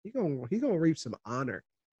 he's gonna reap some honor.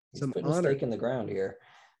 He's Some putting a honor. stake in the ground here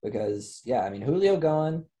because, yeah, I mean, Julio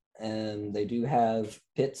gone, and they do have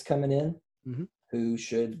Pitts coming in, Mhm. who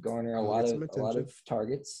should garner a Get lot some of attention.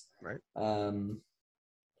 targets. Right.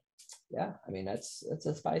 Yeah, I mean that's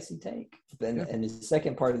a spicy take. And Yeah. and the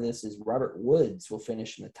second part of this is Robert Woods will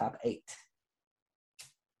finish in the top 8.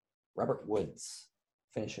 Robert Woods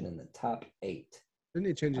finishing in the top 8. Didn't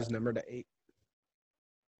he change his number to 8?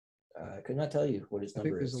 I could not tell you what his I think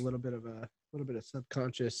number there's is. a little bit of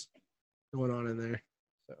subconscious going on in there.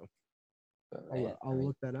 So But man, I I'll mean,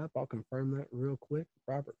 look that up. I'll confirm that real quick.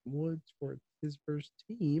 Robert Woods for his first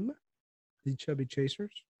team, the Chubby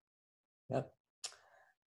Chasers. yep.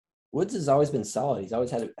 Woods has always been solid. He's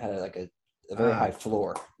always had a very high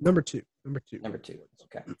floor. Number two. Number 2.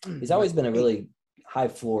 Okay. He's always been a really high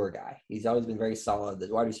floor guy. He's always been very solid. The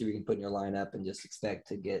wide receiver you can put in your lineup and just expect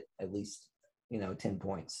to get at least 10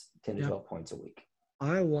 points, 10 to 12 points a week.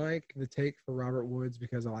 I like the take for Robert Woods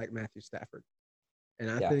because I like Matthew Stafford. And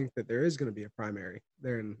I Yeah. think that there is going to be a primary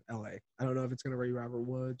there in LA. I don't know if it's going to be Robert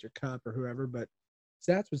Woods or Cup or whoever, but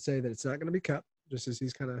stats would say that it's not going to be Cup, just as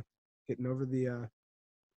he's kind of getting over the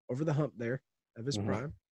hump there of his Mhm.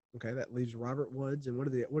 prime. Okay, that leaves Robert Woods and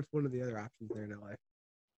what's one of the other options there in LA?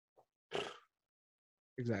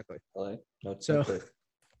 Exactly. LA? No, So- clue.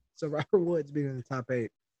 So Robert Woods being in the top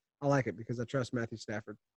 8, I like it because I trust Matthew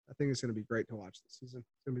Stafford. I think it's going to be great to watch this season.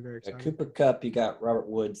 It's going to be very At exciting. Cooper Cup, you got Robert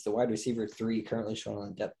Woods. The wide receiver 3 currently shown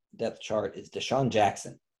on the depth chart is Deshaun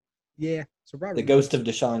Jackson, Yeah. So Robert the Woods, ghost of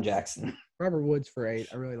Deshaun Jackson. Robert Woods for 8.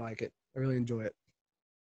 I really like it. I really enjoy it.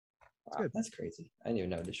 Wow, good. that's crazy. I didn't even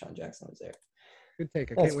know Deshaun Jackson was there. Good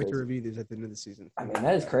take. I That's can't wait to crazy. review these at the end of the season. I mean,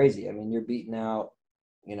 that is crazy. I mean, you're beating out.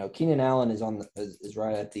 Keenan Allen is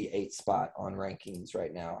right at the 8th spot on rankings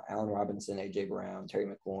right now. Allen Robinson, AJ Brown, Terry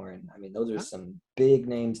McLaurin. I mean, those are some big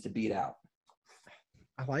names to beat out.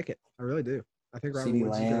 I like it. I really do. I think Robert CeeDee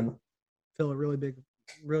Woods is going Lamb. to fill a really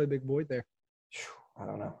big void there. I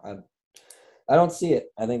don't know. I don't see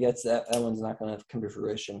it. I think that one's not going to come to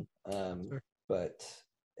fruition. Sure. But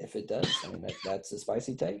if it does, I mean, that's a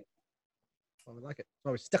spicy take. I would like it.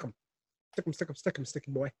 Always stick them,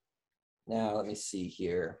 sticky boy. Now, let me see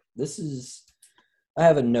here. I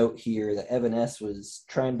have a note here that Evan S. was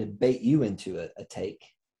trying to bait you into a take.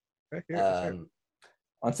 Right here.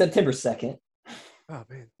 On September 2nd, Oh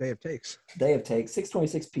man, day of takes. day of take,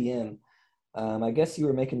 6:26 p.m. I guess you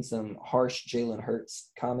were making some harsh Jalen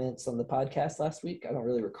Hurts comments on the podcast last week. I don't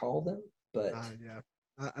really recall them, but Yeah,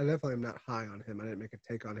 I definitely am not high on him. I didn't make a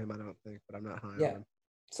take on him, I don't think, but I'm not high Yeah. on him.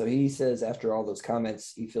 so he says after all those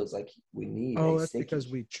comments, he feels like we need Oh, a that's sticky. because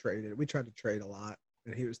we traded. We tried to trade a lot,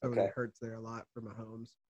 and he was throwing Okay. in Hurts there a lot for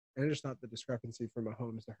Mahomes. And I just thought the discrepancy from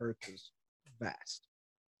Mahomes to Hurts was vast.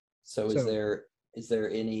 So So- is there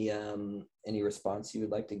any response you would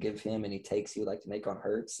like to give him? Any takes you would like to make on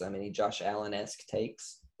Hurts? Any Josh Allen-esque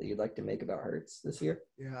takes that you'd like to make about Hurts this year?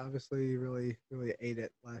 Yeah, obviously, he really ate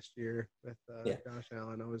it last year with Yeah. Josh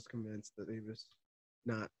Allen. I was convinced that he was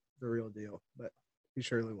not the real deal, but he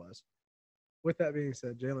surely was. With that being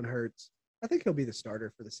said, Jalen Hurts, I think he'll be the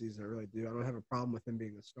starter for the season. I really do. I don't have a problem with him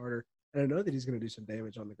being the starter, and I know that he's going to do some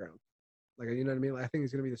damage on the ground. Like, you know what I mean? Like, I think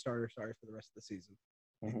he's going to be the starter. Sorry for the rest of the season.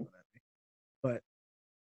 Mhm. But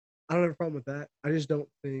I don't have a problem with that. I just don't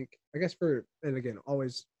think. I guess and again,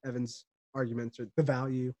 always Evan's arguments are the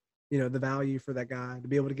value. The value for that guy to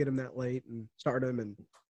be able to get him that late and start him and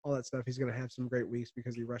all that stuff. He's going to have some great weeks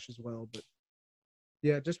because he rushes well. But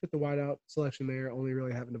yeah, just with the wideout selection there, only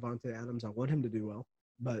really having Devontae Adams, I want him to do well,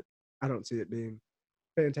 but I don't see it being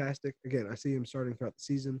fantastic. Again, I see him starting throughout the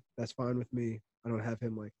season. That's fine with me. I don't have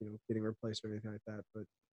him getting replaced or anything like that. But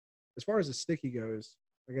as far as the sticky goes,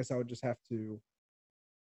 I guess I would just have to.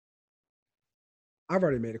 I've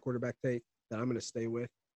already made a quarterback take that I'm going to stay with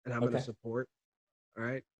and I'm going to Okay. support. All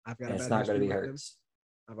right, I've got And a it's bad not going to history be with him. Hurts.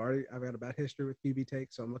 I've got a bad history with QB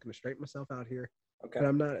takes, so I'm looking to straighten myself out here. Okay. But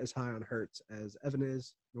I'm not as high on Hurts as Evan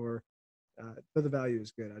is, nor but the value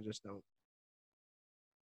is good. I just don't.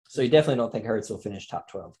 So you definitely don't think Hurts will finish top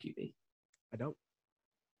 12 QB, I don't.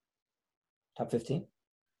 top 15?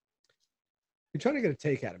 You're trying to get a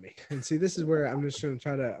take out of me. And see, this is where I'm just going to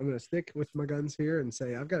I'm going to stick with my guns here and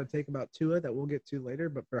say I've got a take about Tua that we'll get to later.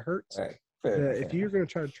 But for Hurts, All right. Fair enough, if fair you're enough. going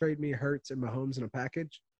to try to trade me Hurts and Mahomes in a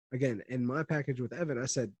package, again, in my package with Evan, I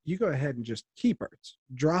said, you go ahead and just keep Hurts,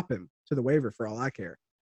 drop him to the waiver for all I care.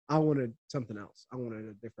 I wanted something else. I wanted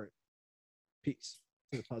a different piece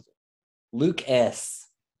to the puzzle. Luke S.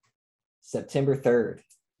 September 3rd,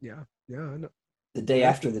 Yeah. Yeah. I know. the day Yeah.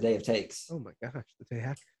 after the day of takes. Oh my gosh. The day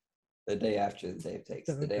after. The day after the day of takes.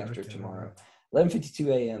 The day Dun, after dun, tomorrow. dun. 11:52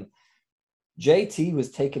 a.m. JT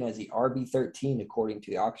was taken as the RB13 according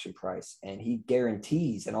to the auction price, and he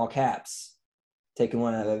guarantees, in all caps, taking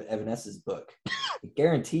one out of Evan S's book. He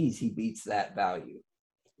guarantees he beats that value.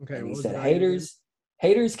 Okay. And what he was said, the value again?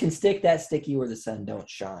 haters can stick that sticky where the sun don't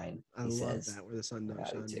shine. I He love says. that where the sun don't I do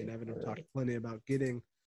shine. Me and too. Evan I have really talked do. plenty about getting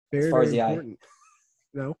As very, far as very the eye. important.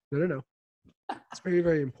 No. It's very,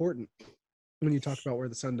 very important when you talk about where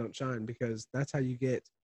the sun don't shine because that's how you get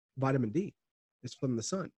vitamin D. It's from the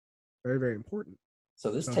sun. Very, very important.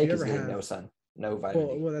 So this So if take you is ever getting have- no sun, no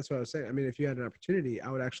vitamin D. Well, that's what I was saying. I mean, if you had an opportunity, I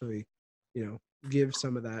would actually, give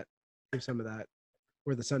some of that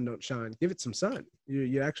where the sun don't shine. Give it some sun.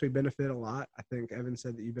 You actually benefit a lot. I think Evan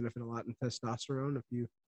said that you benefit a lot in testosterone if you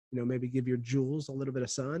maybe give your jewels a little bit of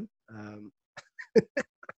sun.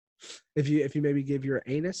 If you maybe give your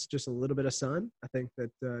anus just a little bit of sun, I think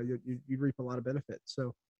that you'd reap a lot of benefits.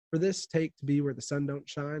 So for this take to be where the sun don't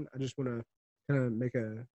shine, I just want to kind of make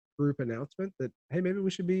a group announcement that hey, maybe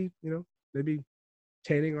we should be maybe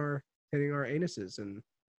tanning our anuses and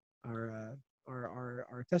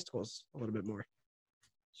our testicles a little bit more.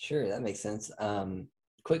 Sure, that makes sense.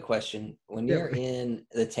 Quick question: when Yeah, you're in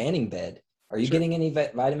the tanning bed, are you Sure. getting any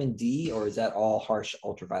vitamin D, or is that all harsh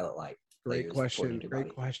ultraviolet light? that Great you're supporting question. your Great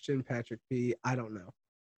body? question, Patrick P. I don't know.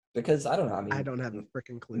 Because I don't know. I mean, I don't have a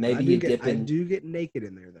freaking clue. maybe I do you get dip I in. do get naked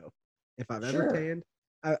in there though. If I've ever Sure. tanned,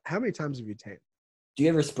 how many times have you tanned? Do you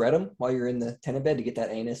ever spread them while you're in the tanning bed to get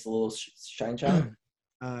that anus a little shine?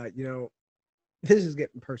 This is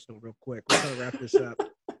getting personal real quick. We're trying to wrap this up.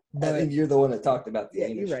 I But think you're the one that talked about the yeah,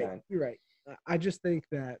 anus you're right. shine. You're right. I just think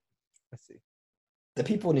that let's see. The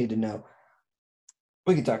people need to know.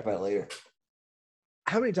 We can talk about it later.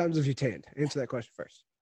 How many times have you tanned? Answer that question first.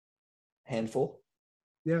 Handful.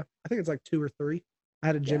 Yeah, I think it's like 2 or 3. I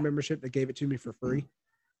had a gym Yeah. membership that gave it to me for free.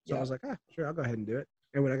 So I Yeah. was like, sure, I'll go ahead and do it.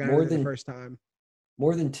 And when I got More in there the than- first time,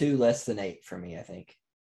 More than 2, less than 8 for me, I think.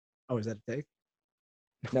 oh, is that a take?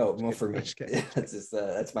 No, Just more kidding, for me. just kidding, just That's just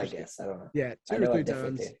that's my Just kidding. guess. I don't know. Yeah, I 2 know or I 3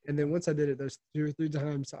 definitely times. did. And then once I did it those 2 or 3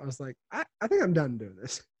 times, I was like, I think I'm done doing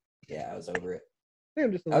this. Yeah, I was over it. I think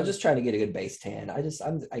I'm just. I was just trying to get a good base tan. I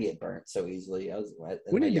get burnt so easily. I was in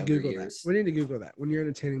We my need to younger Google years. that. We need to Google that when you're in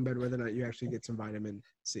a tanning bed, whether or not you actually get some vitamin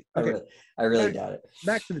C. I Okay, really back- doubt it.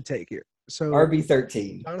 back to the take here. So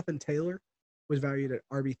RB13, Jonathan Taylor was valued at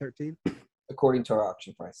RB13. according to our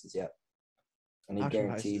auction prices. Yeah, and he Auction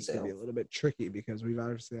price guarantees is going to be a they'll. little bit tricky because we've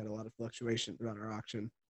obviously had a lot of fluctuation throughout our auction.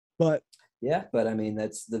 But Yeah, but I mean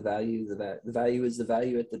that's the value. The value is the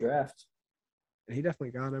value at the draft. he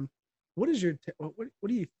definitely got him. What is your what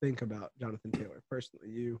do you think about Jonathan Taylor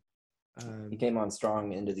personally? He came on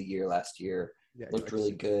strong into the year last year. Yeah, you Looked like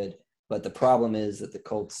really to see- good, but the problem is that the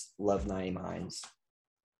Colts love Naeem Hines.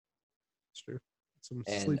 It's true. Some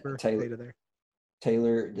And sleeper Taylor- data there.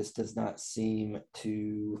 Taylor just does not seem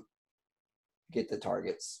to get the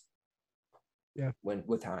targets. Yeah. When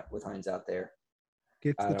with Hines out there.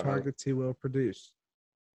 Gets I the don't know. targets he will produce.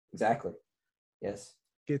 Exactly. Yes.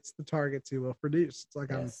 Gets the targets he will produce. It's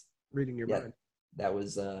like I'm Yes. reading your Yeah. mind. That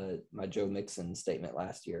was my Joe Mixon statement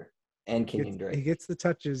last year. And Kenyon He Drake. gets the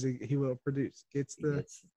touches he will produce. Gets He the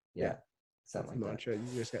gets- yeah. Something like that. mantra. You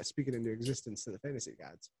just got to speak it into existence to the fantasy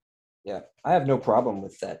gods. Yeah. I have no problem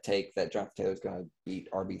with that take that Jonathan Taylor's going to beat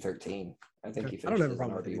RB13. I think Okay. he I don't have a finishes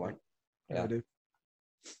problem an with it RB1. either. Yeah. I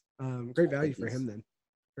do. Great I value think for him he's- then.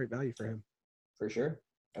 Great value for him. For sure.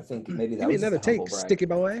 I think maybe that Give me was just another a humble take, brag. Sticky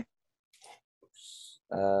Boy.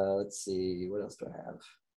 Let's see. What else do I have?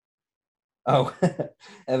 Oh,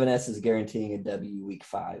 Evan S is guaranteeing a W week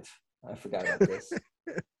 5. I forgot about this.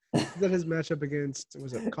 Is that his matchup against,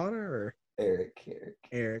 was it Connor or Eric.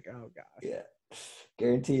 Eric? Oh, gosh. Yeah.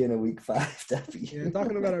 Guaranteeing a week 5 W. Yeah,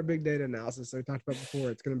 talking about our big data analysis that we talked about before,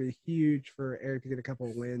 it's going to be huge for Eric to get a couple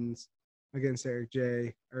of wins against Eric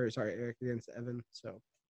against Evan. So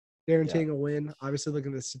guaranteeing a win. Obviously,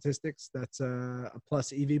 looking at the statistics, that's a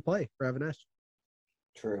plus EV play for Evan S.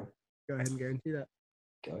 True. Go ahead and guarantee that.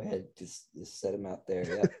 Go ahead. Just set him out there.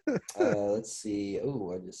 Yeah. Let's see.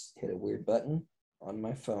 Oh, I just hit a weird button on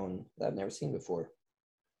my phone that I've never seen before.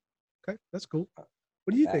 Okay, that's cool.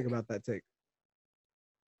 What do you think Back. about that take?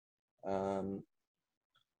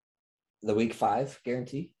 The week 5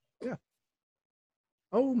 guarantee.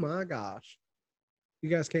 Oh my gosh. You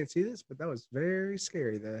guys can't see this, but that was very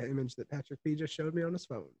scary. The image that Patrick P just showed me on his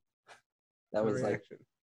phone. That My was reaction. like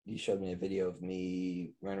you showed me a video of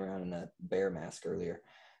me running around in a bear mask earlier.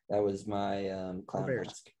 That was my clown bears.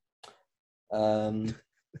 mask.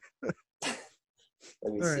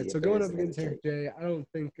 Let me All see. right, if so there going is up another against Eric take. J, I don't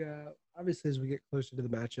think. Obviously, as we get closer to the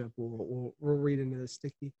matchup, we'll read into the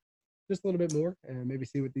sticky just a little bit more and maybe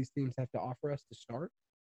see what these teams have to offer us to start.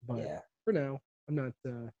 But Yeah. for now, I'm not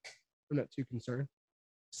too concerned.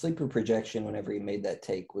 Sleeper projection whenever he made that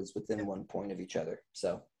take was within 1 point of each other.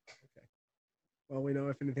 So Okay. Well, we know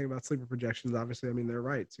if anything about sleeper projections, obviously, I mean they're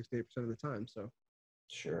right 68% of the time. So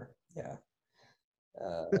sure. Yeah.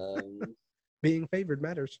 being favored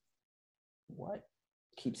matters. What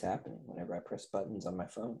keeps happening whenever I press buttons on my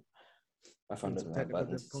phone? My phone And some doesn't have technical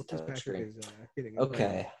buttons. It's a difficulties. touch Patrick screen. is getting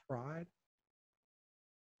Okay. fried.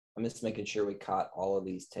 I'm just making sure we caught all of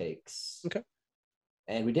these takes. Okay.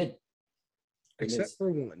 And we did. Good Except news.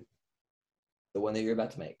 for one. The one that you're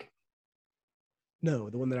about to make. No,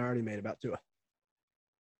 the one that I already made about Tua.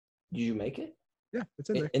 Did you make it? Yeah, it's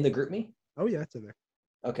in there. In the group me? Oh yeah, it's in there.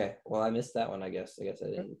 Okay. Well, I missed that one, I guess. I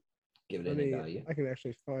didn't give it any value. I can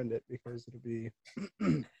actually find it because it'll be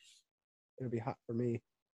it'll be hot for me.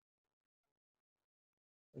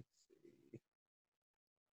 Let's see.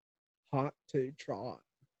 Hot to trot.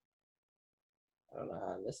 I don't know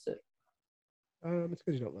how I missed it. It's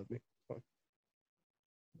because you don't love me. It's fine.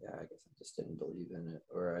 Yeah, I guess I just didn't believe in it,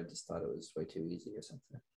 or I just thought it was way too easy or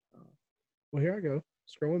something. Well, here I go.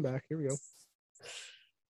 Scrolling back. Here we go.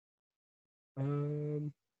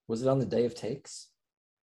 Was it on the day of takes?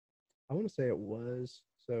 I want to say it was.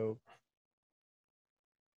 So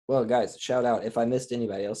Well, guys, shout out. If I missed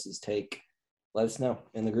anybody else's take, let us know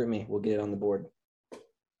in the group me. We'll get it on the board.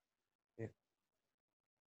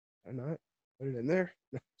 why not put it in there?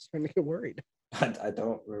 I was starting to get worried. I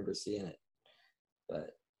don't remember seeing it,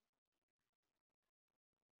 but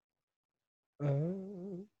Give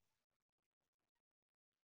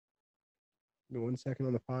me 1 second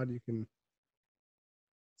on the pod. You can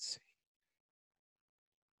see.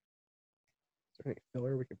 Is there any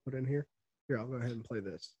filler we can put in here? Here, I'll go ahead and play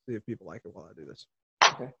this. See if people like it while I do this.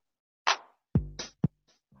 okay.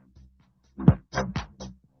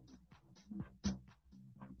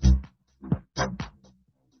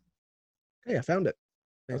 Hey, I found it.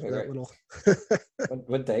 Thanks Okay, for that great. little.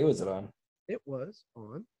 What day was it on? It was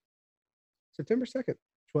on September 2nd,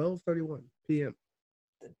 12:31 p.m.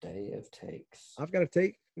 The day of takes. I've got a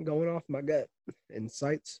take going off my gut and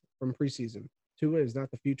sights from preseason. Tua is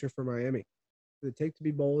not the future for Miami. For the take to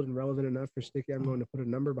be bold and relevant enough for Sticky, I'm going to put a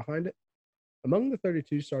number behind it. Among the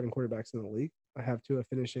 32 starting quarterbacks in the league, I have Tua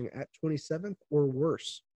finishing at 27th or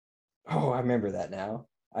worse. Oh, I remember that now.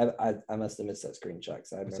 I must have missed that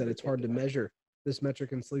screenshot. I said it's hard to measure. This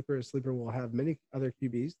metric in Sleeper is Sleeper will have many other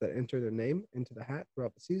QBs that enter their name into the hat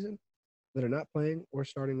throughout the season that are not playing or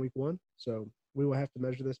starting week 1. So we will have to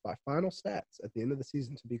measure this by final stats at the end of the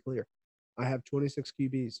season to be clear. I have 26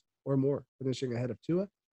 QBs or more finishing ahead of Tua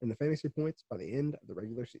in the fantasy points by the end of the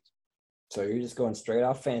regular season. So you're just going straight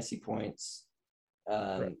off fantasy points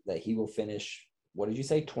that he will finish, what did you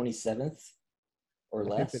say, 27th or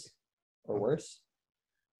less or worse?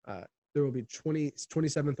 There will be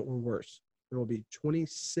 27th or worse. There will be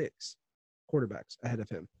 26 quarterbacks ahead of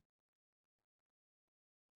him.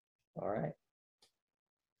 All right.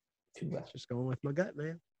 Just going with my gut,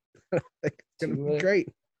 man. I think it's going to be Tua. great.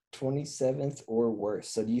 27th or worse.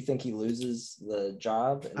 So do you think he loses the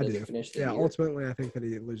job and doesn't finish the year? Ultimately, I think that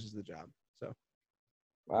he loses the job. So,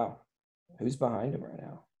 wow. Who's behind him right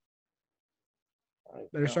now?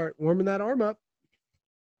 Better start warming that arm up.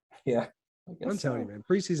 Yeah. I'm telling you, man,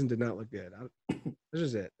 preseason did not look good. This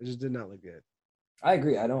is it. It just did not look good. I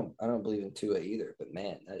agree. I don't believe in Tua either, but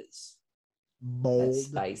man, that is bold. That's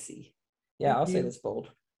spicy. Yeah, I'll say that's bold.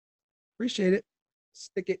 Appreciate it.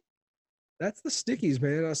 Stick it. That's the stickies,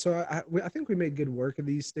 man. So I think we made good work of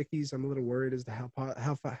these stickies. I'm a little worried as to how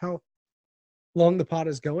long the pot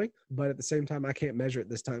is going, but at the same time, I can't measure it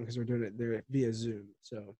this time because we're doing it there via Zoom.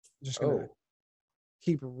 So just gonna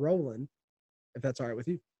keep rolling, if that's all right with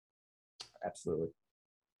you. Absolutely.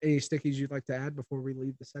 Any stickies you'd like to add before we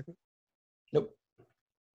leave the segment? Nope.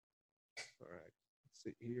 All right. Let's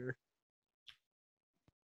see here.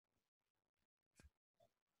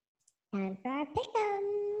 Time for our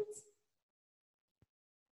pick'ems.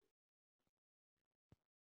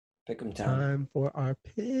 Pick'em time. Time for our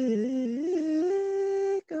pick'ems.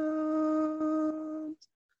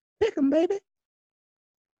 Pick'em, baby.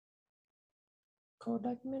 Cold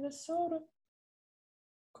like Minnesota.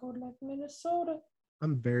 Cold like Minnesota.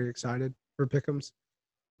 I'm very excited for Pick'ems.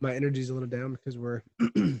 My energy's a little down because we're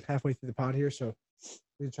halfway through the pod here, so I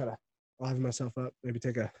need to try to liven myself up, maybe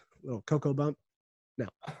take a little cocoa bump. Now,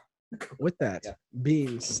 with that Yeah.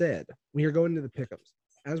 being said, we are going to the Pick'ems.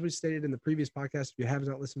 As we stated in the previous podcast, if you have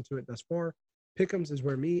not listened to it thus far, Pick'ems is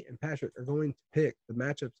where me and Patrick are going to pick the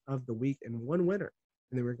matchups of the week and one winner.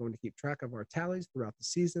 And then we're going to keep track of our tallies throughout the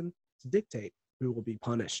season to dictate who will be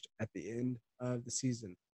punished at the end of the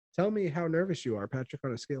season. Tell me how nervous you are, Patrick,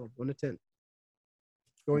 on a scale of 1 to 10.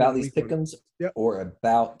 Going About into these week one. pick'ems Yep. or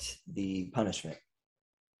about the punishment?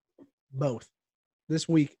 Both. This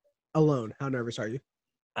week alone, how nervous are you?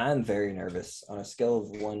 I'm very nervous. On a scale of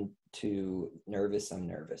 1 to nervous, I'm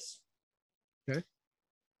nervous. Okay.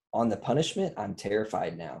 On the punishment, I'm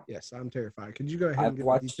terrified now. Yes, I'm terrified. Could you go ahead and I've give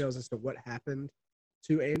watched- the details as to what happened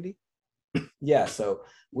to Andy? Yeah, so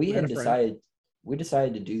we Met had a friend.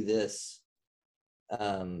 decided to do this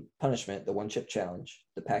punishment, the one chip challenge,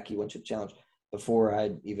 the Packy one chip challenge, before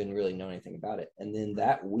I'd even really known anything about it. And then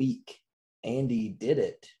that week, Andy did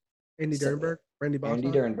it. Andy So- Dernberg, Randy Andy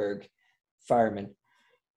Bossart, Dernberg, fireman,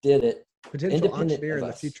 did it. potential independent auctioneer of in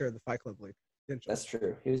the us. future of the Fight Club League. Potential. That's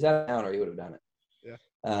true. He was out of town or he would have done it.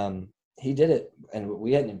 Yeah. He did it, and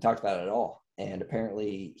we hadn't even talked about it at all. And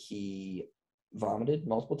apparently, he vomited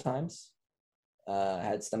multiple times,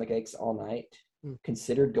 had stomach aches all night,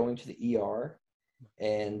 considered going to the ER,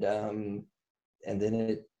 and then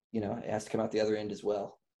it has to come out the other end as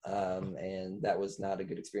well. And that was not a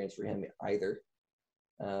good experience for him either.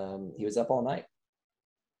 He was up all night.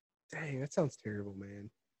 Dang, that sounds terrible, man.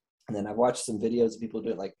 And then I've watched some videos of people do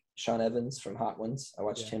it, like Sean Evans from Hot Ones. I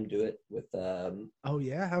watched Yeah. him do it with Oh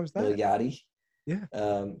yeah, how was Lil that? Yachty. Yeah.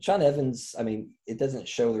 Sean Evans, I mean, it doesn't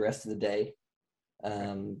show the rest of the day.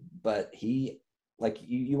 But he, like,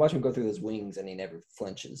 you watch him go through those wings and he never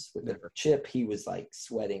flinches. With the Never. chip, he was like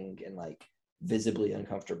sweating and like visibly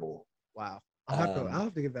uncomfortable. Wow. I'll Um,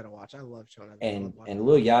 have to give that a watch. I love Sean Evans. I And love watching and him.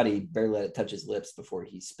 Lil Yachty barely let it touch his lips before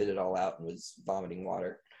he spit it all out and was vomiting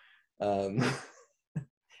water.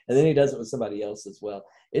 And then he does it with somebody else as well.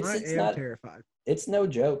 It's I am not. terrified. It's no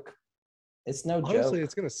joke. It's no Honestly, joke.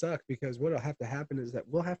 it's gonna suck because what'll have to happen is that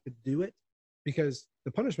we'll have to do it because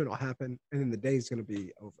the punishment will happen and then the day's gonna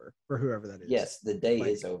be over for whoever that is. Yes, the day Like,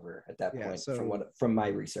 is over at that yeah, point. so- From my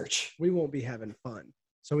research. We won't be having fun.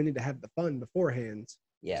 So we need to have the fun beforehand.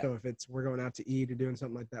 Yeah. So if we're going out to eat or doing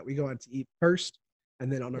something like that, we go out to eat first,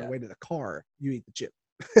 and then on our Yeah. way to the car, you eat the chip.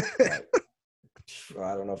 Right. Well,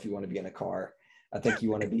 I don't know if you want to be in a car. I think you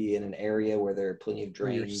want to be in an area where there are plenty of Where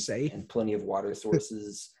you're drains safe. and plenty of water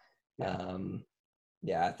sources. Yeah.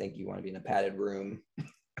 Yeah, I think you want to be in a padded room.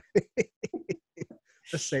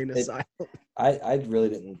 A sane It- asylum. I really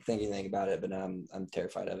didn't think anything about it, but I'm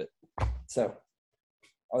terrified of it. So,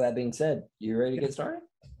 all that being said, you ready to get started?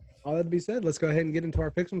 All that to be said, let's go ahead and get into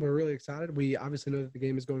our picks. We're really excited. We obviously know that the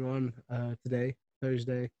game is going on today,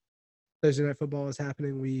 Thursday. Thursday night football is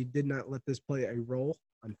happening. We did not let this play a role,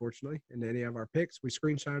 unfortunately, in any of our picks. We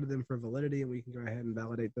screenshotted them for validity, and we can go ahead and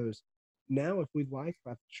validate those now if we'd like.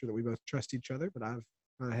 I'm sure that we both trust each other, but I've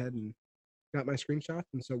gone ahead and got my screenshots.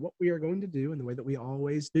 And so what we are going to do, and the way that we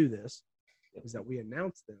always do this, is that we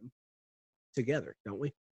announce them together, don't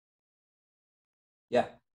we? Yeah.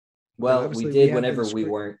 Well, obviously we we did have whenever them we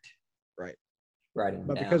screen- weren't Right. writing them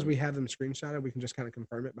But down. because we have them screenshotted, we can just kind of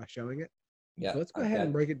confirm it by showing it. yeah, So let's go I've ahead and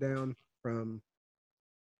got- break it down from.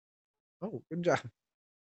 Oh, good job.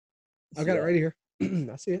 I've see got it that. right here.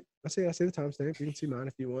 I see it. I see the timestamp. You can see mine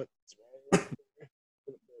if you want. Can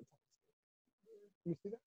you see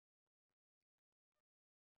that?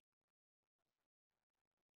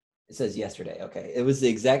 It says yesterday. Okay, it was the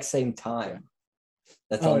exact same time.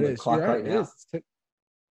 That's Oh, on it the is. clock You're right right. It now. is. It's 10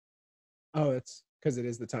 Oh, it's because it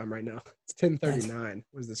is the time right now. It's 10:39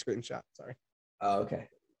 was the screenshot. Sorry. Oh, okay,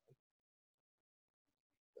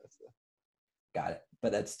 That's the- got it.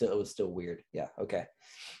 But it was still weird. Yeah. Okay.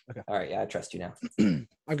 Okay. All right. Yeah, I trust you now.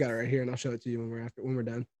 I've got it right here, and I'll show it to you when we're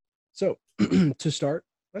done. So to start,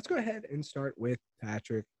 let's go ahead and start with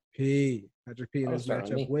Patrick P. Patrick P. in Oh, his start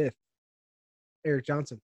with matchup me. with Eric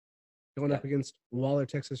Johnson, going up Yeah. against Waller,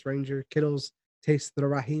 Texas Ranger, Kittles, Taste the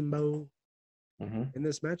Rainbow. hmm In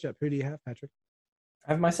this matchup, who do you have, Patrick?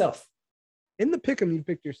 I have myself In the pick'em, you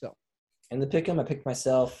picked yourself. in the pick'em. I picked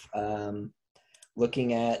myself.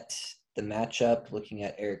 Looking at the matchup, looking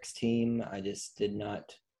at Eric's team, I just did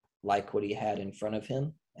not like what he had in front of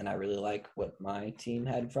him, and I really like what my team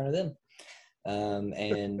had in front of them.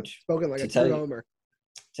 And Spoken like To a tell true you- homer.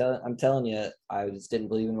 I'm telling you, I just didn't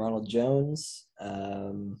believe in Ronald Jones.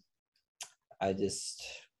 I just,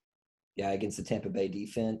 against the Tampa Bay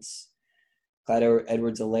defense, Clyde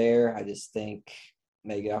Edwards-Helaire, I just think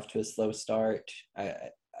may get off to a slow start.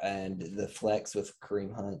 And the flex with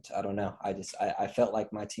Kareem Hunt, I don't know. I felt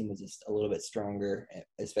like my team was just a little bit stronger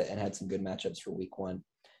and had some good matchups for week 1.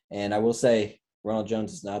 And I will say, Ronald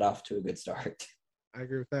Jones is not off to a good start. I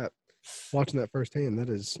agree with that. Watching that firsthand, that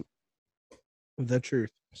is the truth.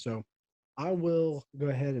 So I will go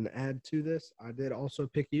ahead and add to this. I did also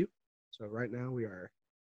pick you. So right now we are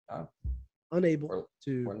unable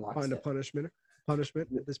to we're find a lockstep. punishment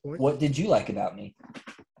at this point. What did you like about me?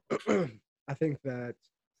 I think that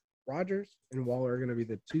Rodgers and Waller are going to be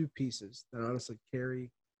the two pieces that honestly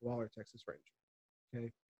carry Waller Texas Ranger.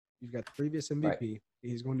 Okay. You've got the previous MVP. Right.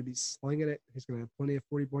 He's going to be slinging it. He's going to have plenty of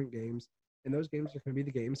 40-point games. And those games are going to be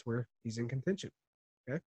the games where he's in contention.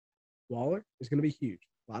 Okay. Waller is going to be huge.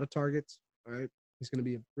 A lot of targets. All right. He's going to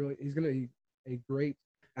be a great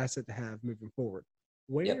asset to have moving forward.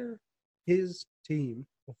 Where his team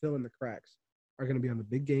will fill in the cracks are going to be on the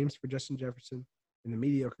big games for Justin Jefferson and the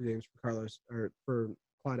mediocre games for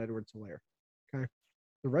Clyde Edwards-Helaire. Okay.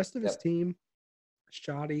 The rest of his team,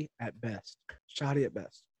 shoddy at best.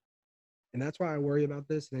 And that's why I worry about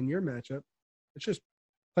this. And in your matchup, it's just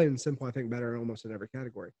plain and simple, I think, better almost in every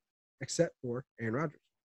category, except for Aaron Rodgers.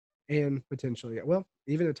 And potentially, well,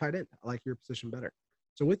 even a tight end. I like your position better.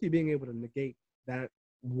 So with you being able to negate that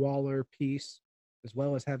Waller piece, as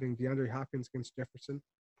well as having DeAndre Hopkins against Jefferson,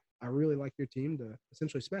 I really like your team to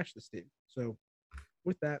essentially smash this team. So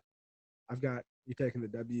with that, I've got you taking the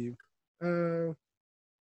W.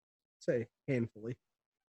 Say handfully. Is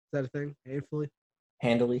that a thing? Handily.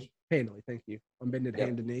 Handily, thank you. I'm bending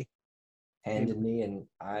hand to knee. Hand to knee, and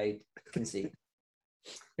I can see.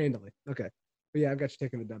 Handily. Okay. But yeah, I've got you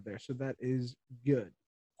taking the dub there. So that is good.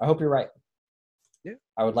 I hope you're right. Yeah.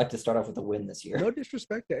 I would like to start off with a win this year. No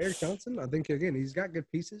disrespect to Eric Johnson. I think, again, he's got good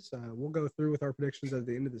pieces. We'll go through with our predictions at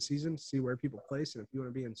the end of the season to see where people place and if you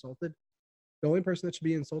want to be insulted. The only person that should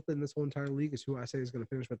be insulted in this whole entire league is who I say is going to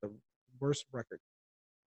finish with the worst record.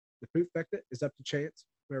 The poop factor is up to chance.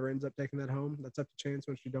 Whoever ends up taking that home, that's up to chance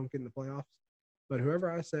once you don't get in the playoffs. But whoever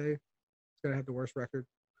I say is going to have the worst record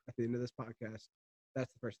at the end of this podcast,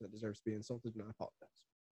 that's the person that deserves to be insulted, and I apologize.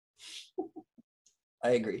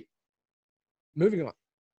 I agree. Moving on.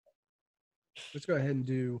 Let's go ahead and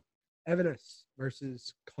do Evan S.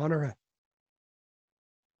 versus Connor F.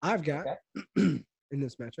 I've got, in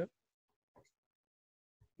this matchup,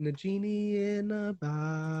 the genie in a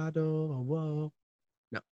bottle. Whoa.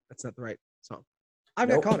 No, that's not the right song. I've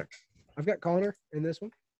got Connor. I've got Connor in this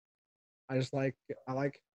one. I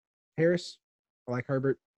like Harris. I like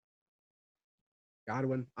Herbert.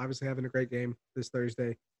 Godwin, obviously having a great game this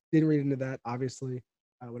Thursday. Didn't read into that, obviously,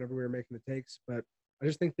 whenever we were making the takes, but I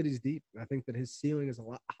just think that he's deep. I think that his ceiling is a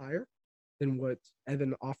lot higher than what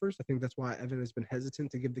Evan offers. I think that's why Evan has been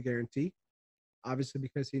hesitant to give the guarantee, obviously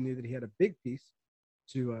because he knew that he had a big piece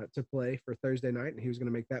to play for Thursday night, and he was going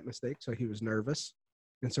to make that mistake, so he was nervous.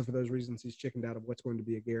 And so for those reasons, he's chickened out of what's going to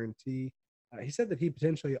be a guarantee. He said that he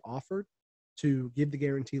potentially offered to give the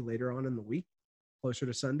guarantee later on in the week, closer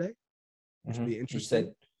to Sunday, which would be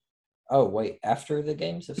interesting. After the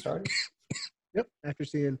games have started? Yep. After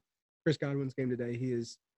seeing Chris Godwin's game today, he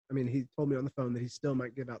told me on the phone that he still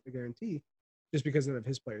might give out the guarantee just because none of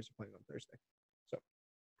his players are playing on Thursday. So,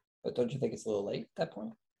 but don't you think it's a little late at that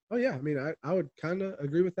point? Oh, yeah. I mean, I would kind of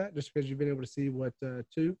agree with that just because you've been able to see what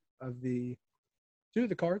two of the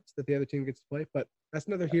cards that the other team gets to play. But that's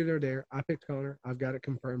neither here nor there. I picked Connor. I've got it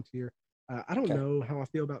confirmed here. I don't know how I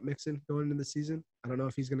feel about Mixon going into the season. I don't know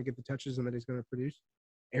if he's going to get the touches and that he's going to produce.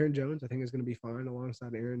 Aaron Jones, I think, is going to be fine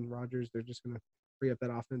alongside Aaron Rodgers. They're just going to free up that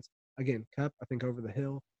offense. Again, Kupp, I think, over the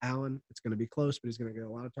hill. Allen, it's going to be close, but he's going to get a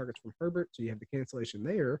lot of targets from Herbert. So you have the cancellation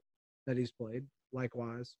there that he's played.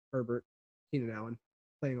 Likewise, Herbert, Keenan Allen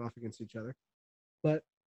playing off against each other. But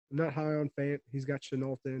I'm not high on Fant. He's got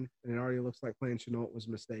Chenault in, and it already looks like playing Chenault was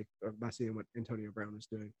a mistake by seeing what Antonio Brown was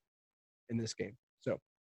doing in this game. So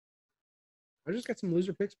I just got some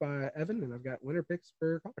loser picks by Evan, and I've got winner picks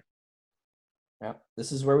for Connor. Yeah,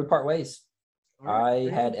 this is where we part ways. Right,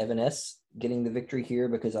 I had Evan S. getting the victory here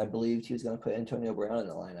because I believed he was going to put Antonio Brown in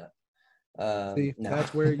the lineup.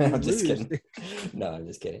 That's where you I'm lose. just kidding. No, I'm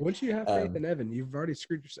just kidding. Once you have faith in Evan, you've already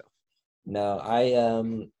screwed yourself. No,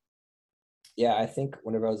 I think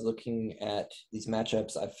whenever I was looking at these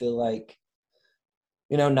matchups, I feel like,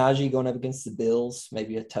 Najee going up against the Bills,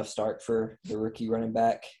 maybe a tough start for the rookie running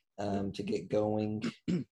back to get going.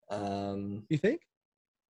 You think?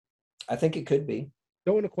 I think it could be.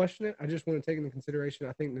 Don't want to question it. I just want to take into consideration.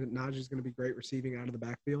 I think that Najee is going to be great receiving out of the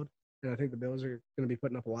backfield, and I think the Bills are going to be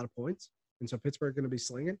putting up a lot of points. And so Pittsburgh going to be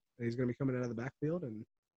slinging, and he's going to be coming out of the backfield. And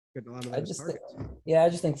getting a lot of I those just targets. I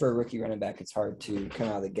just think for a rookie running back, it's hard to come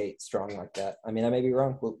out of the gate strong like that. I mean, I may be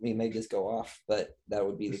wrong. We may just go off, but that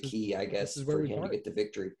would be the This is- key, I guess, is where for we him to part. get the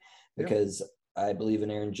victory. Yeah. Because I believe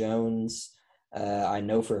in Aaron Jones. I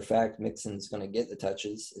know for a fact Mixon's going to get the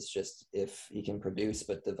touches. It's just if he can produce.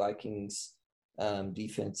 But the Vikings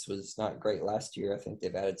defense was not great last year. I think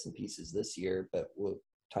they've added some pieces this year, but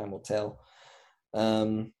time will tell.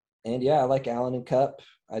 And yeah, I like Allen and Cup.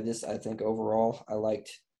 I think overall I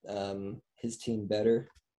liked his team better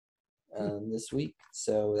this week.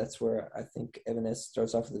 So that's where I think Evan S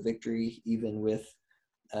starts off with the victory, even with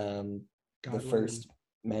the Godwin first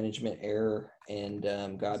management error and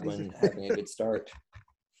Godwin having a good start.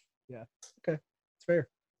 Yeah. Okay. It's fair.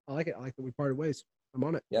 I like it. I like that we parted ways. I'm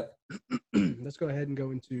on it. Yep. Let's go ahead and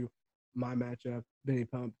go into my matchup: Benny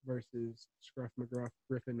Pump versus Scruff McGruff,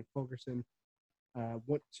 Griffin Fulkerson.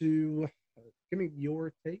 Give me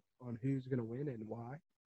your take on who's going to win and why.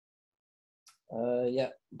 Yeah,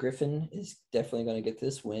 Griffin is definitely going to get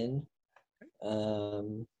this win.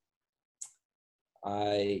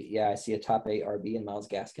 I see a top 8 RB in Myles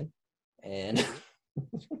Gaskin, and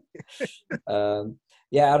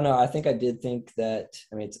yeah, I don't know. I think I did think that.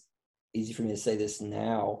 I mean, it's easy for me to say this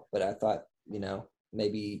now, but I thought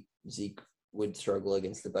maybe Zeke would struggle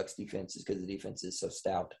against the Bucs defense just because the defense is so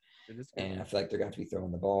stout, and I feel like they're going to have to be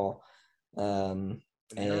throwing the ball. They're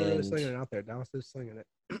really slinging it out there. Dallas is slinging it.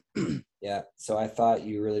 Yeah, so I thought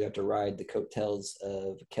you really have to ride the coattails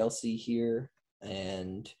of Kelsey here,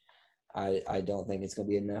 and I don't think it's going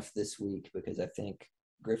to be enough this week because I think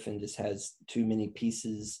Griffin just has too many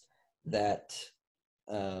pieces that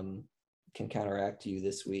can counteract you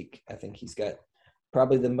this week. I think he's got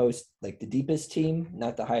probably the deepest team,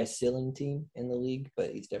 not the highest ceiling team in the league,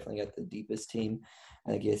 but he's definitely got the deepest team.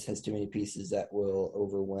 I think he has too many pieces that will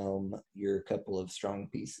overwhelm your couple of strong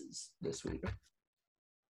pieces this week.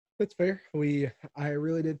 That's fair. I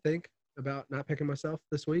really did think about not picking myself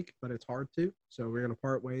this week, but it's hard to. So we're going to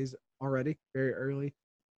part ways already, very early.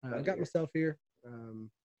 I've got myself here.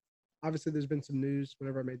 Obviously, there's been some news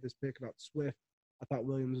whenever I made this pick about Swift. I thought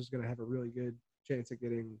Williams was going to have a really good chance at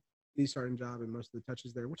getting the starting job and most of the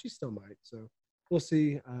touches there, which he still might. So we'll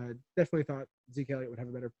see. Definitely thought Zeke Elliott would have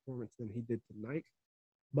a better performance than he did tonight.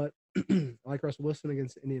 But I like Russell Wilson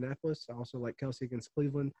against Indianapolis. I also like Kelsey against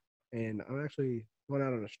Cleveland. And I'm actually going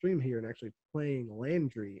out on a stream here and actually playing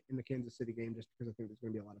Landry in the Kansas City game just because I think there's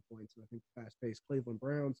going to be a lot of points. And I think the fast-paced Cleveland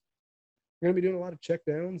Browns are going to be doing a lot of check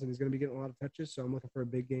downs, and he's going to be getting a lot of touches. So I'm looking for a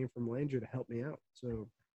big game from Landry to help me out. So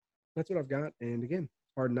that's what I've got. And again,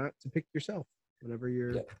 it's hard not to pick yourself whenever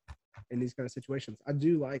you're in these kind of situations. I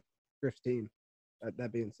do like Griff's team.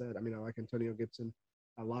 That being said, I mean, I like Antonio Gibson.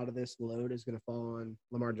 A lot of this load is going to fall on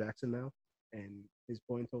Lamar Jackson now, and his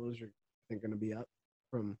point totals are, I think, going to be up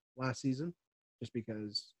from last season just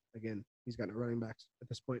because, again, he's got no running backs at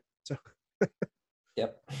this point. So,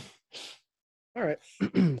 Yep. All right.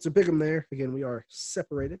 So pick them there. Again, we are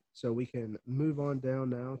separated, so we can move on down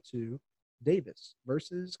now to Davis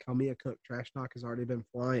versus Kalmia Cook. Trash talk has already been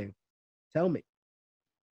flying. Tell me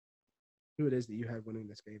who it is that you had winning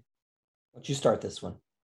this game. Why don't you start this one?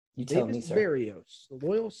 You tell Davis me, sir. Berrios, the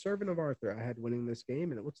loyal servant of Arthur, I had winning this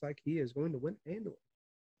game, and it looks like he is going to win handily.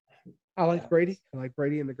 I like Brady. I like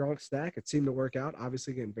Brady in the Gronk stack. It seemed to work out.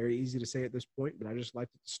 Obviously, again, very easy to say at this point, but I just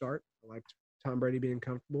liked it to start. I liked Tom Brady being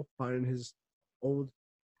comfortable, finding his old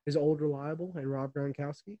reliable, and Rob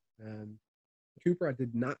Gronkowski. Cooper, I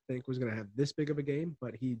did not think was going to have this big of a game,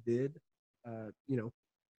 but he did,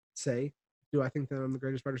 say, do I think that I'm the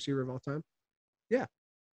greatest wide receiver of all time? Yeah.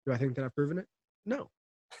 Do I think that I've proven it? No.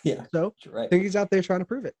 Yeah. So right. I think he's out there trying to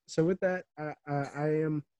prove it. So with that, I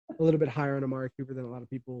am a little bit higher on Amari Cooper than a lot of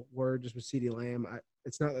people were just with CeeDee Lamb.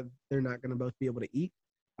 It's not that they're not going to both be able to eat.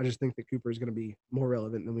 I just think that Cooper is going to be more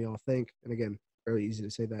relevant than we all think. And again, fairly easy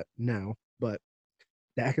to say that now, but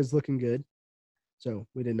Dak is looking good. So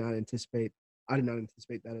I did not anticipate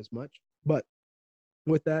that as much. But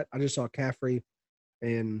with that, I just saw Caffrey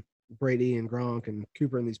and Brady and Gronk and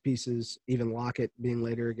Cooper in these pieces, even Lockett being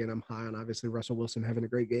later. Again, I'm high on obviously Russell Wilson having a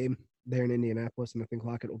great game there in Indianapolis, and I think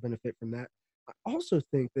Lockett will benefit from that. I also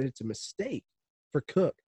think that it's a mistake for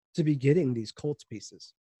Cook to be getting these Colts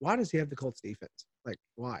pieces. Why does he have the Colts defense? Like,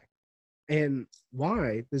 why? And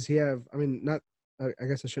why does he have, I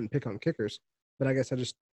guess I shouldn't pick on kickers, but I guess I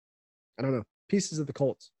don't know. Pieces of the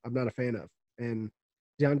Colts I'm not a fan of. And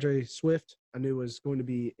DeAndre Swift, I knew was going to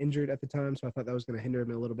be injured at the time, so I thought that was going to hinder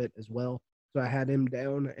him a little bit as well. So I had him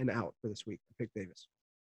down and out for this week. I picked Davis.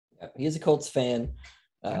 Yeah, he is a Colts fan.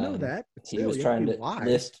 I know that. But still, he was trying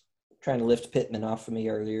to lift Pittman off of me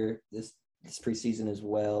earlier this preseason as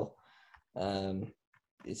well.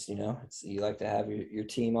 it's you like to have your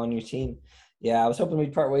team on your team. Yeah, I was hoping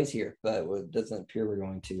we'd part ways here, but it doesn't appear we're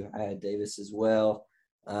going to. I had Davis as well,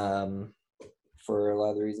 for a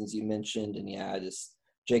lot of the reasons you mentioned, and yeah, I just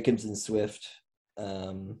Jacobs and Swift,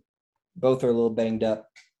 both are a little banged up,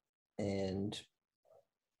 and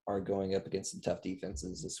are going up against some tough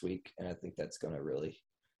defenses this week, and I think that's going to really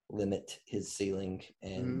limit his ceiling.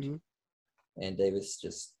 And Davis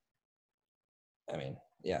just, I mean,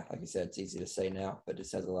 yeah, like you said, it's easy to say now, but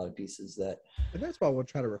it has a lot of pieces that. And that's why we'll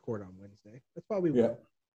try to record on Wednesday. That's why we will.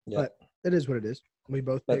 Yeah. But it is what it is. We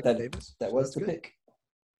both But picked Davis. that so was that's the good. pick.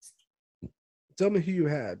 Tell me who you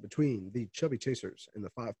had between the Chubby Chasers and the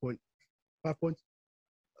 5 points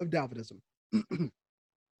of Dalvinism.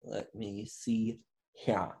 Let me see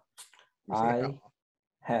here. I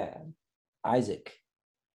had Isaac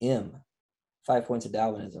M. 5 points of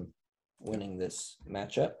Dalvinism winning this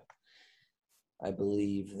matchup. I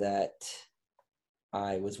believe that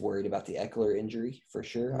I was worried about the Eckler injury for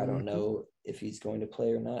sure. I don't know if he's going to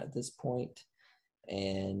play or not at this point.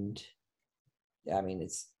 And yeah, I mean,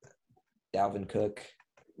 it's Dalvin Cook.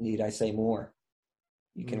 Need I say more?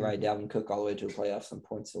 You can ride Dalvin Cook all the way to the playoffs on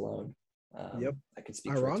points alone. Yep. I can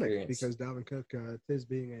speak from Ironic experience. because Dalvin Cook is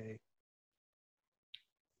being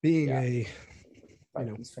a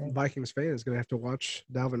Vikings fan is going to have to watch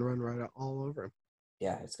Dalvin run right all over him.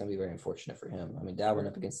 Yeah, it's going to be very unfortunate for him. I mean, Dalvin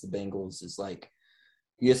up against the Bengals is like,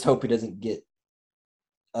 you just hope he doesn't get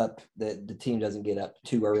up, that the team doesn't get up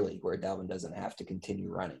too early where Dalvin doesn't have to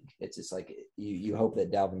continue running. It's just like you hope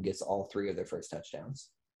that Dalvin gets all 3 of their first touchdowns,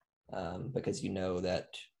 because you know that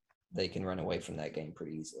they can run away from that game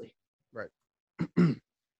pretty easily. Right.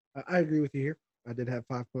 I agree with you here. I did have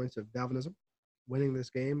 5 points of Dalvinism winning this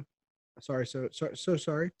game. Sorry,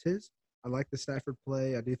 Tiz. I like the Stafford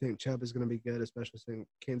play. I do think Chubb is going to be good, especially in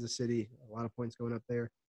Kansas City. A lot of points going up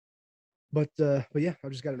there. But yeah,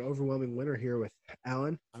 I've just got an overwhelming winner here with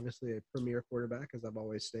Allen, obviously a premier quarterback, as I've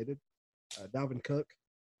always stated. Dalvin Cook,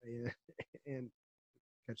 and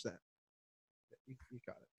catch that. You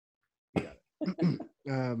got it. You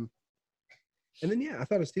got it. And then, yeah, I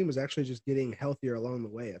thought his team was actually just getting healthier along the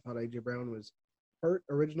way. I thought A.J. Brown was hurt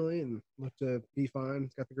originally and looked to be fine.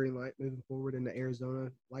 He's got the green light moving forward into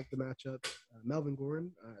Arizona. Like the matchup. Melvin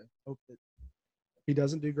Gordon, I hope that he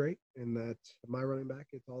doesn't do great and that my running back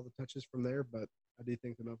gets all the touches from there. But I do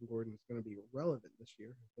think that Melvin Gordon is going to be relevant this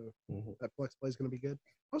year. So that flex play is going to be good.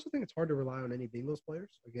 I also think it's hard to rely on any Bengals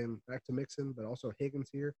players. Again, back to Mixon, but also Higgins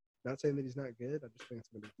here. Not saying that he's not good. I just think it's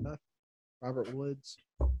going to be tough. Robert Woods.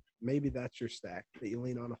 Maybe that's your stack that you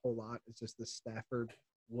lean on a whole lot. It's just the Stafford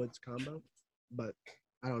Woods combo, but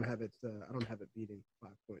I don't have it. I don't have it beating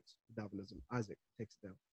 5 points. Dalvinism. Isaac takes it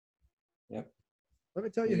down. Yep. Let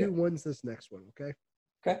me tell you who wins this next one. Okay.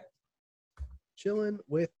 Okay. Chilling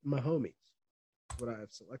with Mahomes. What I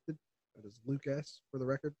have selected. That is Luke S. for the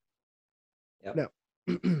record. Yep. Now,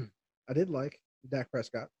 I did like Dak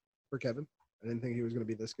Prescott for Kevin. I didn't think he was going to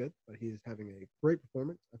be this good, but he is having a great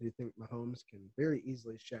performance. I do think Mahomes can very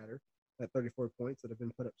easily shatter that 34 points that have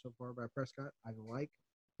been put up so far by Prescott. I like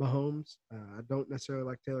Mahomes. I don't necessarily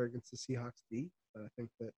like Taylor against the Seahawks D, but I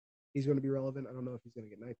think that he's going to be relevant. I don't know if he's going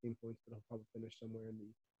to get 19 points, but he'll probably finish somewhere in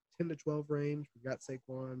the 10 to 12 range. We've got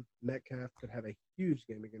Saquon. Metcalf could have a huge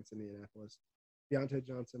game against Indianapolis. Deontay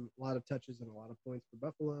Johnson, a lot of touches and a lot of points for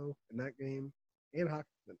Buffalo in that game. And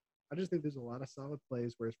Hockenson. I just think there's a lot of solid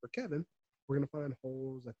plays, whereas for Kevin, we're going to find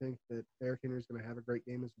holes. I think that Derrick Henry is going to have a great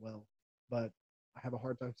game as well. But I have a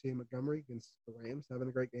hard time seeing Montgomery against the Rams having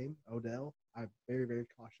a great game. Odell, I'm very, very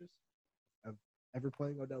cautious of ever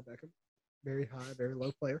playing Odell Beckham. Very high, very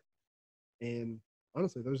low player. And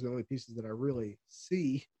honestly, those are the only pieces that I really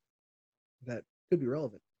see that could be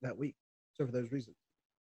relevant that week. So for those reasons,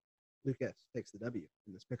 Luke S. takes the W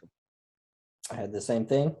in this pick'em. I had the same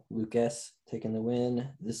thing. Luke S. taking the win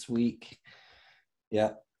this week.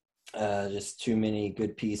 Yeah. Just too many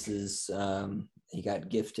good pieces. He got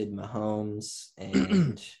gifted Mahomes,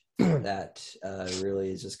 and that really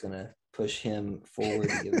is just going to push him forward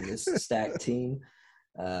given this stacked team.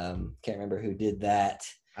 Can't remember who did that.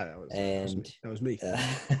 That was me.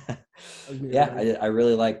 Yeah, I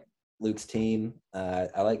really like Luke's team.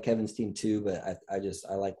 I like Kevin's team too, but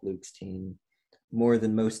I like Luke's team more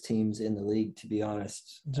than most teams in the league, to be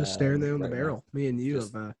honest. Just staring there on the barrel. Now. Me and you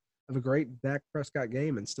of a great Dak Prescott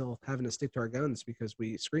game and still having to stick to our guns because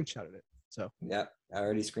we screenshotted it. So yeah, I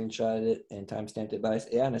already screenshotted it and timestamped it. But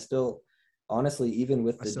and I still, honestly, even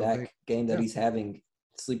with the Dak game that he's having,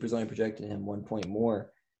 Sleeper's only projecting him 1 point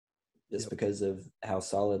more, just because of how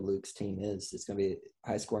solid Luke's team is. It's going to be a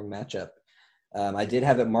high-scoring matchup. I did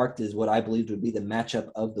have it marked as what I believed would be the matchup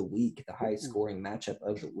of the week, the high-scoring matchup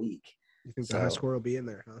of the week. You think the high So- score will be in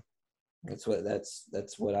there, huh? That's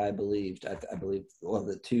what I believed. I believe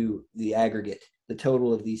the aggregate, the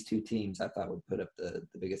total of these two teams, I thought would put up the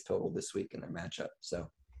biggest total this week in their matchup. So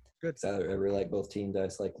Good. So I really like both teams. I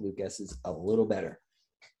just like Lucas's a little better.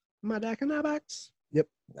 My Dak and Backs. Yep.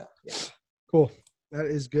 No, yeah. Cool. That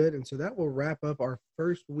is good. And so that will wrap up our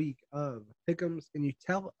first week of Pick'ems. Can you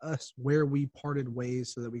tell us where we parted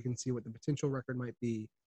ways so that we can see what the potential record might be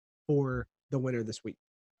for the winner this week?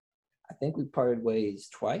 I think we parted ways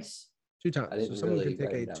twice. 2 times. I So didn't someone really can take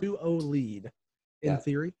write a it down. 2-0 lead in Yeah.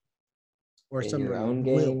 theory, or In someone your own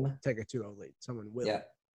will game. take a 2-0 lead. Someone will. Yeah.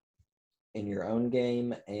 In your own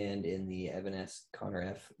game and in the Evan S. Connor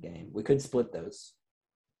F. game. We could split those.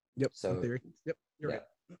 Yep. So, in theory. Yep. You're yeah.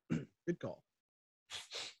 right. Good call.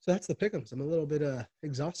 So that's the Pick'ems. I'm a little bit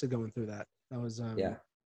exhausted going through that. That was Yeah.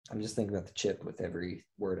 I'm just thinking about the chip with every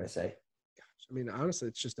word I say. Gosh, I mean, honestly,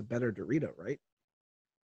 it's just a better Dorito, right?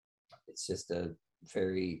 It's just a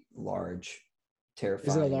very large, terrifying.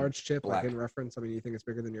 Is it a large chip, black. like in reference? I mean, you think it's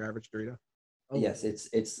bigger than your average Dorito? Oh, Yes,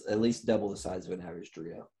 it's at least double the size of an average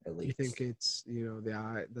Dorito. At least. You think it's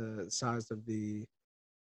the size of the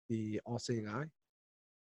all-seeing eye,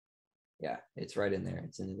 Yeah, it's right in there.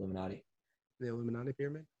 It's in the Illuminati. the Illuminati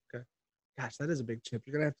pyramid? Okay. Gosh, that is a big chip.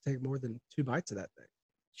 You're gonna have to take more than 2 bites of that thing.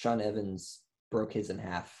 Sean Evans broke his in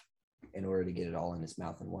half in order to get it all in his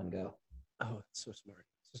mouth in one go. Oh, it's so smart.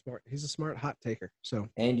 So smart. He's a smart hot taker. So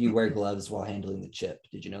And you wear gloves while handling the chip.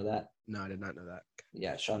 Did you know that? no, I did not know that.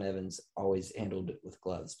 Yeah, Sean Evans always handled it with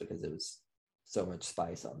gloves because it was so much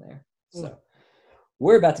spice on there. So Mm.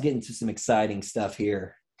 we're about to get into some exciting stuff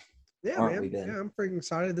here. Yeah, Aren't man. we, Ben? Yeah, I'm freaking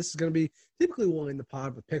excited. This is gonna be typically we'll end the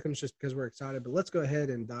pod with Pick'ems just because we're excited. But let's go ahead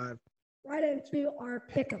and dive. Right into our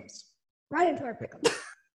pick'ems. Right into our pick'ems.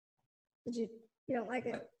 You don't like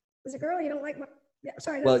it? As a girl, you don't like my. Yeah,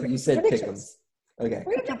 sorry. not Well, you pick'ems, said predictions. Pick'ems. Okay.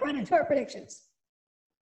 We're gonna jump right into our predictions.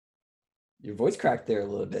 Your voice cracked there a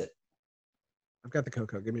little bit. I've got the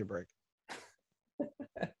cocoa. Give me a break.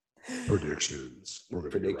 Predictions. We're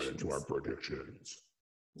going to get right into Predictions. our predictions.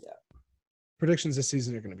 Predictions this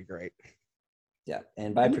season are going to be great. Yeah.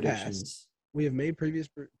 And by In the predictions, We have made previous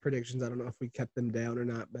predictions. I don't know if we kept them down or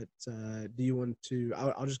not, but do you want to?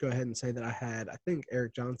 I'll just go ahead and say that I think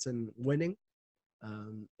Eric Johnson winning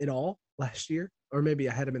it all last year, or maybe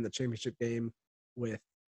I had him in the championship game with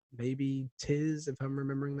maybe Tiz, if I'm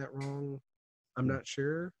remembering that wrong. I'm not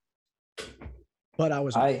sure, but I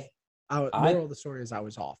was off. I Moral of the story is I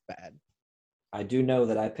was off bad. do know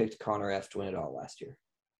that I picked Connor F to win it all last year.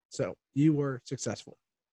 So you were successful.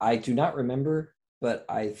 I do not remember, but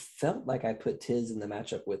I felt like I put Tiz in the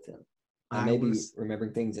matchup with him. I may be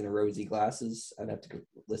remembering things in rosy glasses. I'd have to go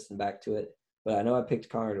listen back to it, but I know I picked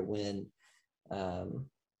Connor to win.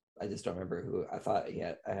 I just don't remember who I thought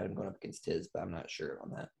I had him going up against Tiz, but I'm not sure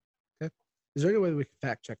on that. Is there any way we can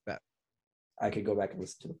fact check that? I could go back and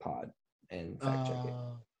listen to the pod and fact check it.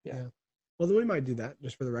 Yeah. Well, then we might do that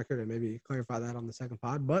just for the record and maybe clarify that on the second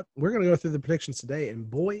pod. But we're going to go through the predictions today, and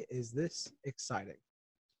boy, is this exciting.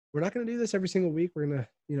 We're not going to do this every single week. We're going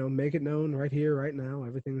to, make it known right here, right now.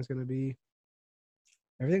 Everything's going to be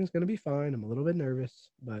fine. I'm a little bit nervous,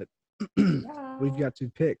 but we've got to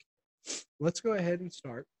pick. Let's go ahead and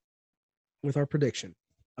start with our prediction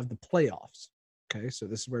of the playoffs. Okay, so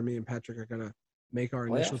this is where me and Patrick are going to make our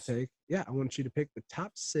initial Playoffs? take. Yeah, I want you to pick the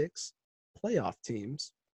top 6 playoff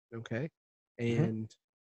teams. Okay, and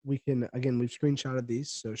we can, again, we've screenshotted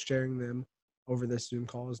these, so sharing them over this Zoom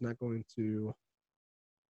call is not going to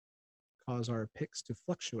cause our picks to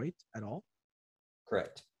fluctuate at all.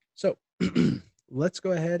 Correct. So let's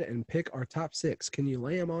go ahead and pick our top 6. Can you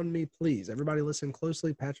lay them on me, please? Everybody listen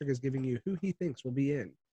closely. Patrick is giving you who he thinks will be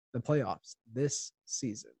in the playoffs this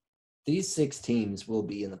season. These 6 teams will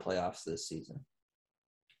be in the playoffs this season.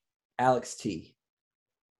 Alex T,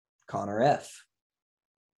 Connor F,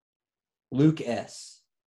 Luke S,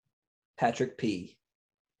 Patrick P,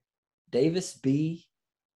 Davis B,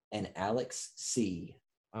 and Alex C.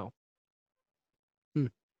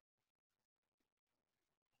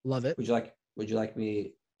 Love it. Would you like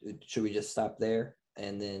me? Should we just stop there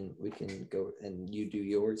and then we can go and you do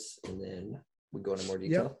yours and then we go into more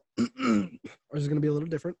detail? Or is it going to be a little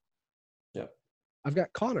different? Yep. I've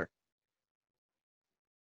got Connor,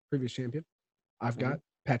 previous champion. I've got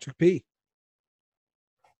Patrick P.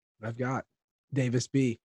 I've got Davis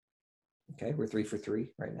B. Okay, we're 3 for 3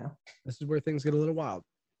 right now. This is where things get a little wild.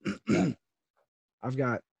 Yeah. I've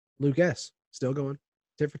got Luke S. Still going.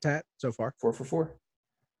 Tit for tat so far. 4 for 4.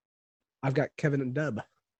 I've got Kevin and Dub.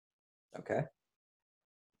 Okay.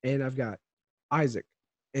 And I've got Isaac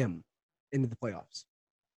M. into the playoffs.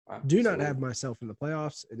 Do not have myself in the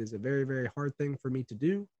playoffs. It is a very, very hard thing for me to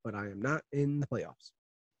do, but I am not in the playoffs.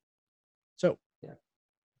 So, Yeah.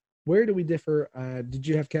 Where do we differ? Did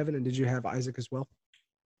you have Kevin and did you have Isaac as well?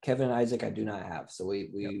 Kevin and Isaac, I do not have. So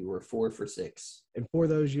we were 4 for 6. And for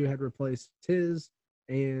those, you had replaced Tiz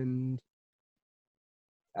and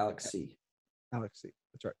Alex C. Alex C.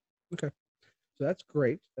 That's right. Okay. So that's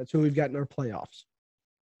great. That's who we've got in our playoffs.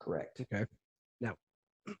 Correct. Okay. Now,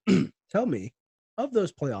 tell me, of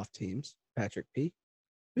those playoff teams, Patrick P.,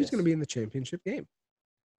 who's going to be in the championship game?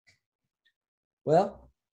 Well,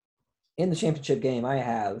 in the championship game, I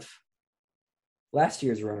have last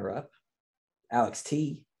year's runner-up, Alex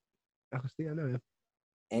T. Alex C., I know him.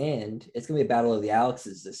 And it's going to be a battle of the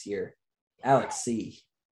Alexes this year. Alex C.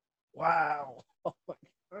 Wow. Oh my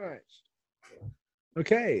gosh.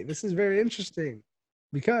 Okay, this is very interesting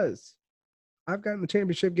because I've got in the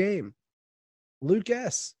championship game Luke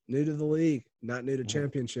S., new to the league, not new to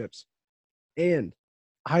championships. And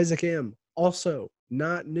Isaac M., also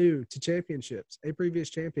not new to championships, a previous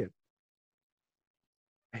champion.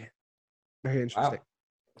 Man, very interesting. Wow.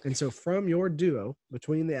 And so from your duo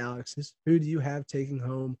between the Alexes, who do you have taking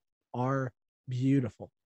home our beautiful,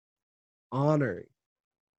 honoring?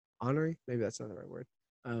 Maybe that's not the right word.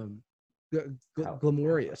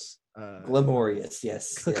 Glamorous. Glamorous,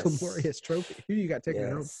 yes. Glamorous trophy. Who you got taking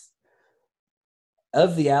home?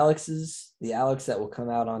 Of the Alexes, the Alex that will come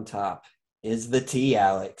out on top is the T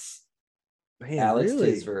Alex. Man, Alex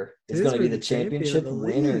really? Tisver is going to be the championship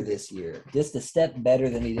winner this year. Just a step better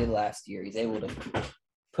than he did last year. He's able to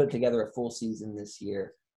put together a full season this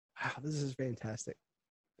year. Wow, this is fantastic.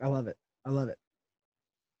 I love it.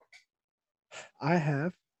 I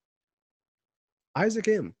have Isaac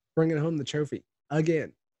M. bringing home the trophy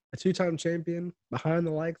again. A 2-time champion behind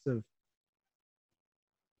the likes of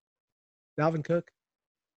Dalvin Cook.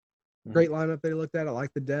 Great lineup they looked at. I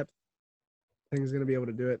like the depth. I think he's going to be able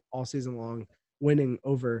to do it all season long, winning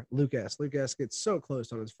over Luke S. Luke S. gets so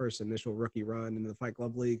close on his first initial rookie run into the Fight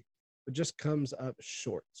Club League, but just comes up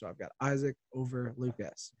short. So I've got Isaac over Luke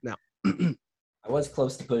S. Now, I was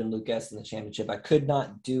close to putting Luke S. in the championship. I could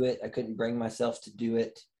not do it. I couldn't bring myself to do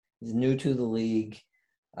it. He's new to the league.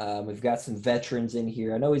 We've got some veterans in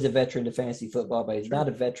here. I know he's a veteran to fantasy football, but he's not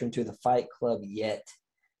a veteran to the Fight Club yet.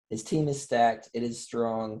 His team is stacked. It is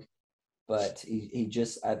strong. But he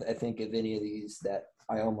just, I think of any of these that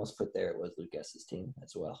I almost put there, it was Luke S.'s team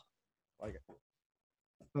as well. I like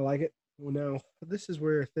it. Well, now, this is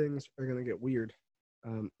where things are going to get weird.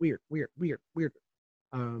 Weird.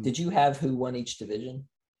 Did you have who won each division?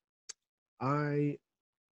 I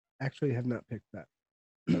actually have not picked that.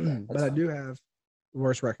 Okay, but I do have the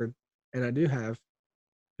worst record, and I do have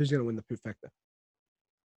who's going to win the Pufecta.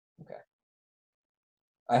 Okay.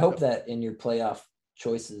 I hope that in your playoff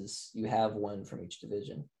choices, you have one from each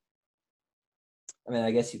division. I mean, I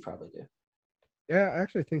guess you probably do. Yeah, I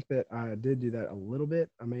actually think that I did do that a little bit.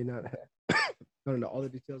 I may not have gone into all the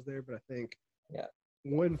details there, but I think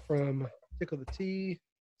one from Tickle the T.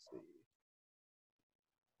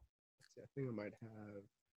 Let's see. I think I might have.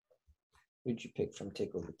 Who'd you pick from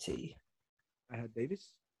Tickle the T? I had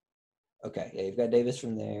Davis. Okay, yeah, you've got Davis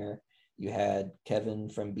from there. You had Kevin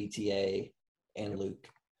from BTA and Luke.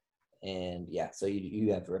 And so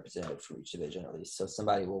you have a representative for each division at least. So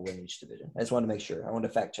somebody will win each division. I just wanted to make sure. I wanted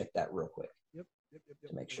to fact check that real quick. Yep.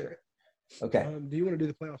 To make sure. Okay. Do you want to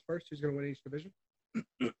do the playoffs first? Who's going to win each division?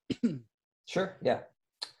 Sure. Yeah.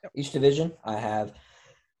 Yep. Each division I have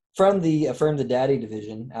from the Affirm the Daddy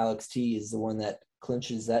division. Alex T is the one that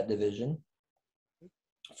clinches that division.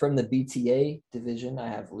 From the BTA division, I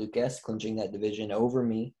have Luke S clinching that division over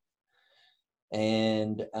me.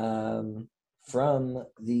 And from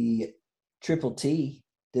the Triple T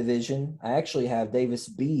division, I actually have Davis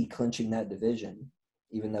B clinching that division,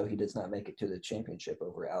 even though he does not make it to the championship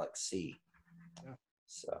over Alex C. Yeah.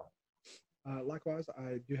 So, likewise,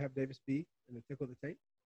 I do have Davis B in the Tickle the Tape.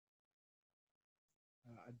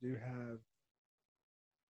 I do have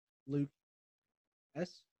Luke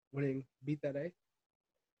S winning Beat That A.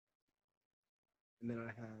 And then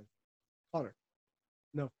I have Connor.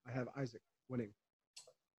 No, I have Isaac winning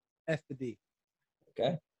F the D.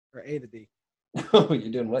 Okay. Or A the D. Oh,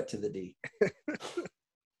 you're doing what to the D?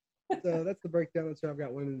 So that's the breakdown. So I've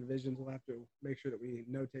got winning divisions. We'll have to make sure that we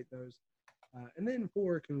notate those. And then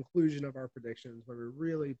for conclusion of our predictions, where we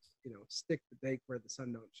really, stick the date where the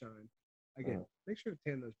sun don't shine. Again, make sure to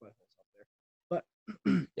tan those buttholes up there. But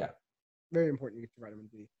very important you get your vitamin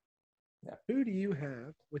D. Yeah. Who do you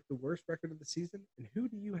have with the worst record of the season, and who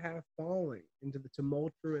do you have falling into the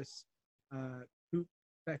tumultuous Poop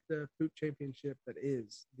Championship that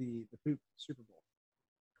is the Poop Super Bowl?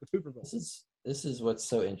 The Pooper Bowl. this is what's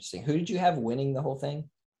so interesting. Who did you have winning the whole thing?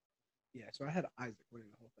 Yeah, so I had Isaac winning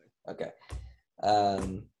the whole thing.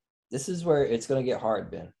 Okay. This is where it's going to get hard,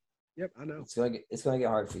 Ben. Yep, I know. It's going to get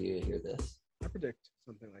hard for you to hear this. I predict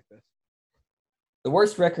something like this. The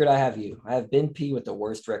worst record I have you. I have Ben P with the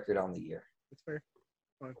worst record on the year. It's fair.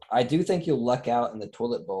 Fine. I do think you'll luck out in the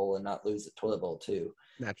toilet bowl and not lose the toilet bowl too.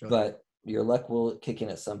 Naturally. But your luck will kick in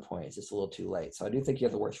at some point. It's just a little too late. So I do think you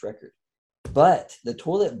have the worst record. But the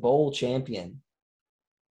toilet bowl champion,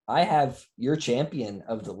 I have your champion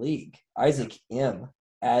of the league, Isaac M,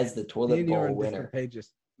 as the Me toilet and you are bowl on winner. different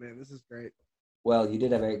pages. Man, this is great. Well, you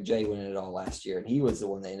did have Eric J winning it all last year, and he was the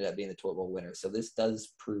one that ended up being the toilet bowl winner. So this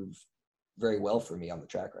does prove very well for me on the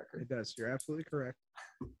track record. It does. You're absolutely correct.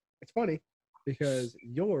 It's funny because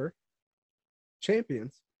your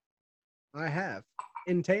champions I have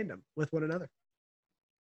in tandem with one another.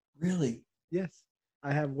 Really? Yes.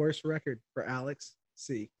 I have worst record for Alex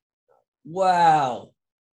C. Wow.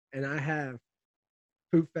 And I have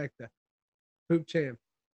Poop Fecta, Poop Champ,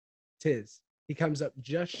 Tiz. He comes up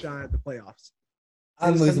just shy of the playoffs.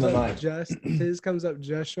 I'm Tiz losing my comes up mind. Tiz comes up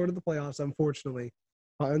just short of the playoffs, unfortunately.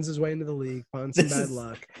 Pawns his way into the league, pawns some This bad is-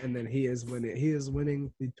 luck, and then he is winning. He is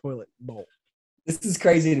winning the toilet bowl. This is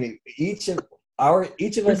crazy to me. Each of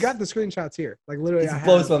We've us, got the screenshots here. Like literally, this I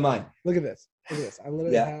blows have, my mind. look at this. Look at this. I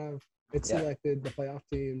literally Yeah. have it Yeah. selected, the playoff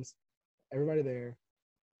teams, everybody there.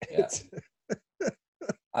 Yeah. It's,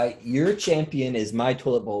 Your champion is my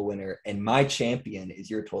toilet bowl winner, and my champion is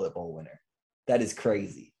your toilet bowl winner. That is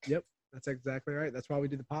crazy. that's exactly right. That's why we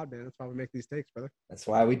do the pod, man. That's why we make these takes, brother. That's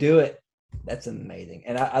why we do it. That's amazing.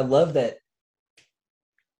 And I love that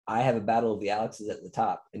I have a battle of the Alexes at the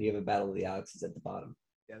top, and you have a battle of the Alexes at the bottom.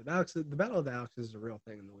 Yeah, the battle of the Alex is a real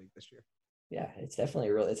thing in the league this year. Yeah, it's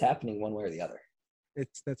definitely real. It's happening one way or the other.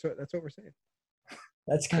 That's what we're saying.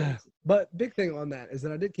 That's crazy. But big thing on that is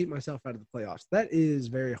that I did keep myself out of the playoffs. That is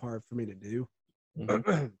very hard for me to do.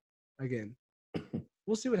 Mhm. Again,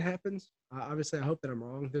 we'll see what happens. Obviously, I hope that I'm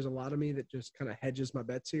wrong. There's a lot of me that just kind of hedges my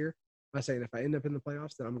bets here by saying if I end up in the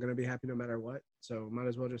playoffs, then I'm going to be happy no matter what. So might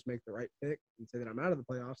as well just make the right pick and say that I'm out of the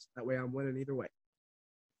playoffs. That way I'm winning either way.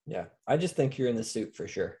 Yeah, I just think you're in the soup for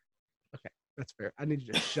sure. That's fair. I need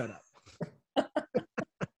you to shut up.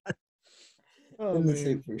 Oh, in the man.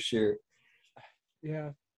 soup for sure.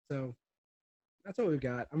 Yeah. So that's what we've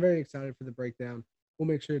got. I'm very excited for the breakdown. We'll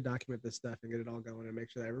make sure to document this stuff and get it all going and make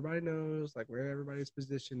sure that everybody knows like where everybody's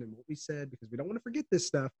positioned and what we said because we don't want to forget this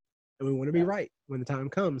stuff and we want to be Yeah. right when the time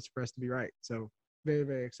comes for us to be right. So very,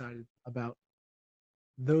 very excited about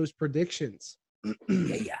those predictions.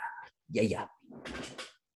 Yeah.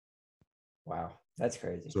 Wow, that's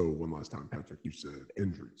crazy. So one last time, Patrick, you said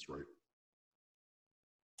injuries, right?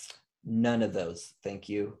 None of those. Thank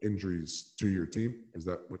you. Injuries to your team. Is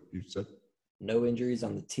that what you said? No injuries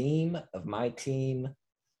on the team of my team.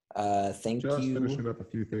 Thank Just you. finishing up a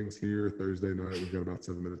few things here. Thursday night, we've got about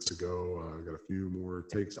 7 minutes to go. Got a few more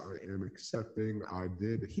takes I am accepting. I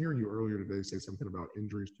did hear you earlier today say something about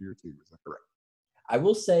injuries to your team. Is that correct? I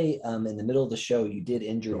will say, in the middle of the show, you did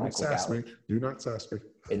injure Don't Michael sass Gallup. me. Do not sass me.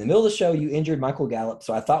 In the middle of the show, you injured Michael Gallup.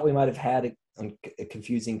 So I thought we might have had a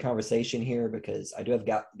confusing conversation here because I do have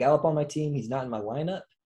Gallup on my team. He's not in my lineup.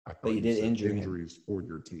 I thought But you did said injure him. injuries for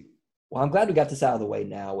your team. Well, I'm glad we got this out of the way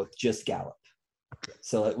now with just Gallup. Okay.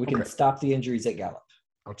 So that we can Okay. stop the injuries at Gallup.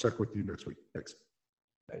 I'll check with you next week. Thanks.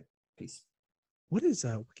 Peace. What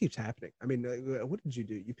keeps happening? I mean, what did you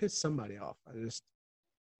do? You pissed somebody off.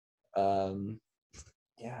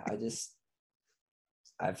 Yeah,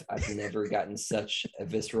 I've never gotten such a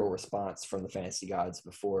visceral response from the fantasy gods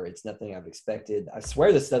before. It's nothing I've expected. I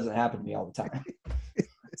swear this doesn't happen to me all the time. I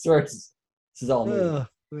swear this is all me. Oh,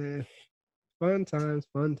 man. Fun times,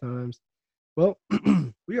 fun times. Well,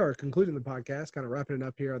 we are concluding the podcast, kind of wrapping it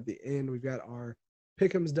up here at the end. We've got our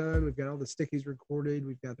pick'ems done. We've got all the stickies recorded.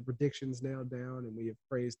 We've got the predictions nailed down, and we have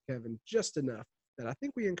praised Kevin just enough that I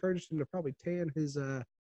think we encouraged him to probably tan his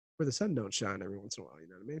where the sun don't shine every once in a while. You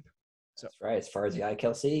know what I mean? That's right. As far as the eye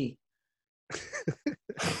can see.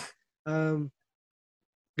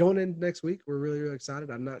 Going in next week, we're really, really excited.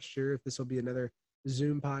 I'm not sure if this will be another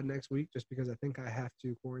Zoom pod next week, just because I think I have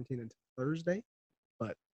to quarantine until Thursday.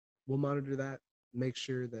 But we'll monitor that, make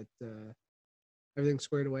sure that everything's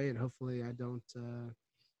squared away, and hopefully I don't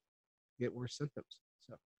get worse symptoms.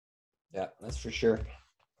 So Yeah, that's for sure.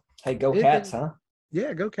 Hey, go Anything- Cats, huh?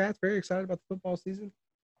 yeah, go Cats! Very excited about the football season.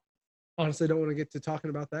 Honestly, don't want to get to talking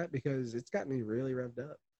about that because it's got me really revved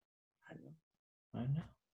up. I know.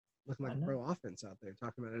 Looking like I a know. pro offense out there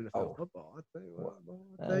talking about NFL Oh. football. I tell you what, boy,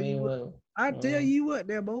 I I tell you mean, what. well, I tell you what,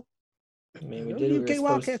 now, boy. I mean, we Them did what we were UK supposed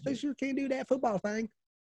Wildcats, to they do. sure can't do that football thing.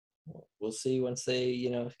 We'll see once they,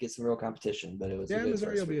 get some real competition. But it was a Yeah, good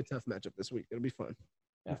Missouri first will be a week. tough matchup this week. It'll be fun.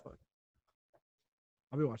 Yeah. It'll be fun.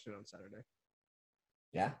 I'll be watching it on Saturday.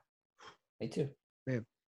 Yeah, me too.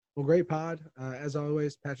 Well, great pod. As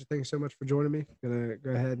always, Patrick, thanks so much for joining me. Gonna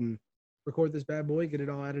go ahead and record this bad boy, get it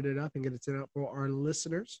all edited up, and get it sent out for our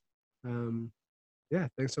listeners. Yeah,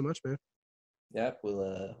 thanks so much, man. Yep,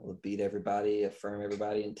 we'll beat everybody, affirm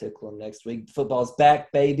everybody, and tickle them next week. Football's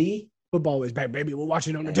back, baby, Football is back, baby. We're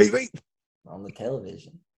watching on the Yeah. TV. on the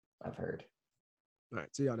television. I've heard. All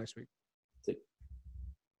right, see y'all next week. See-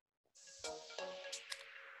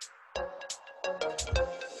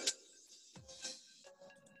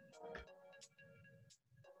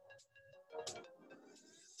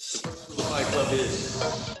 The Fight Club is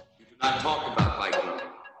you do not talk about Fight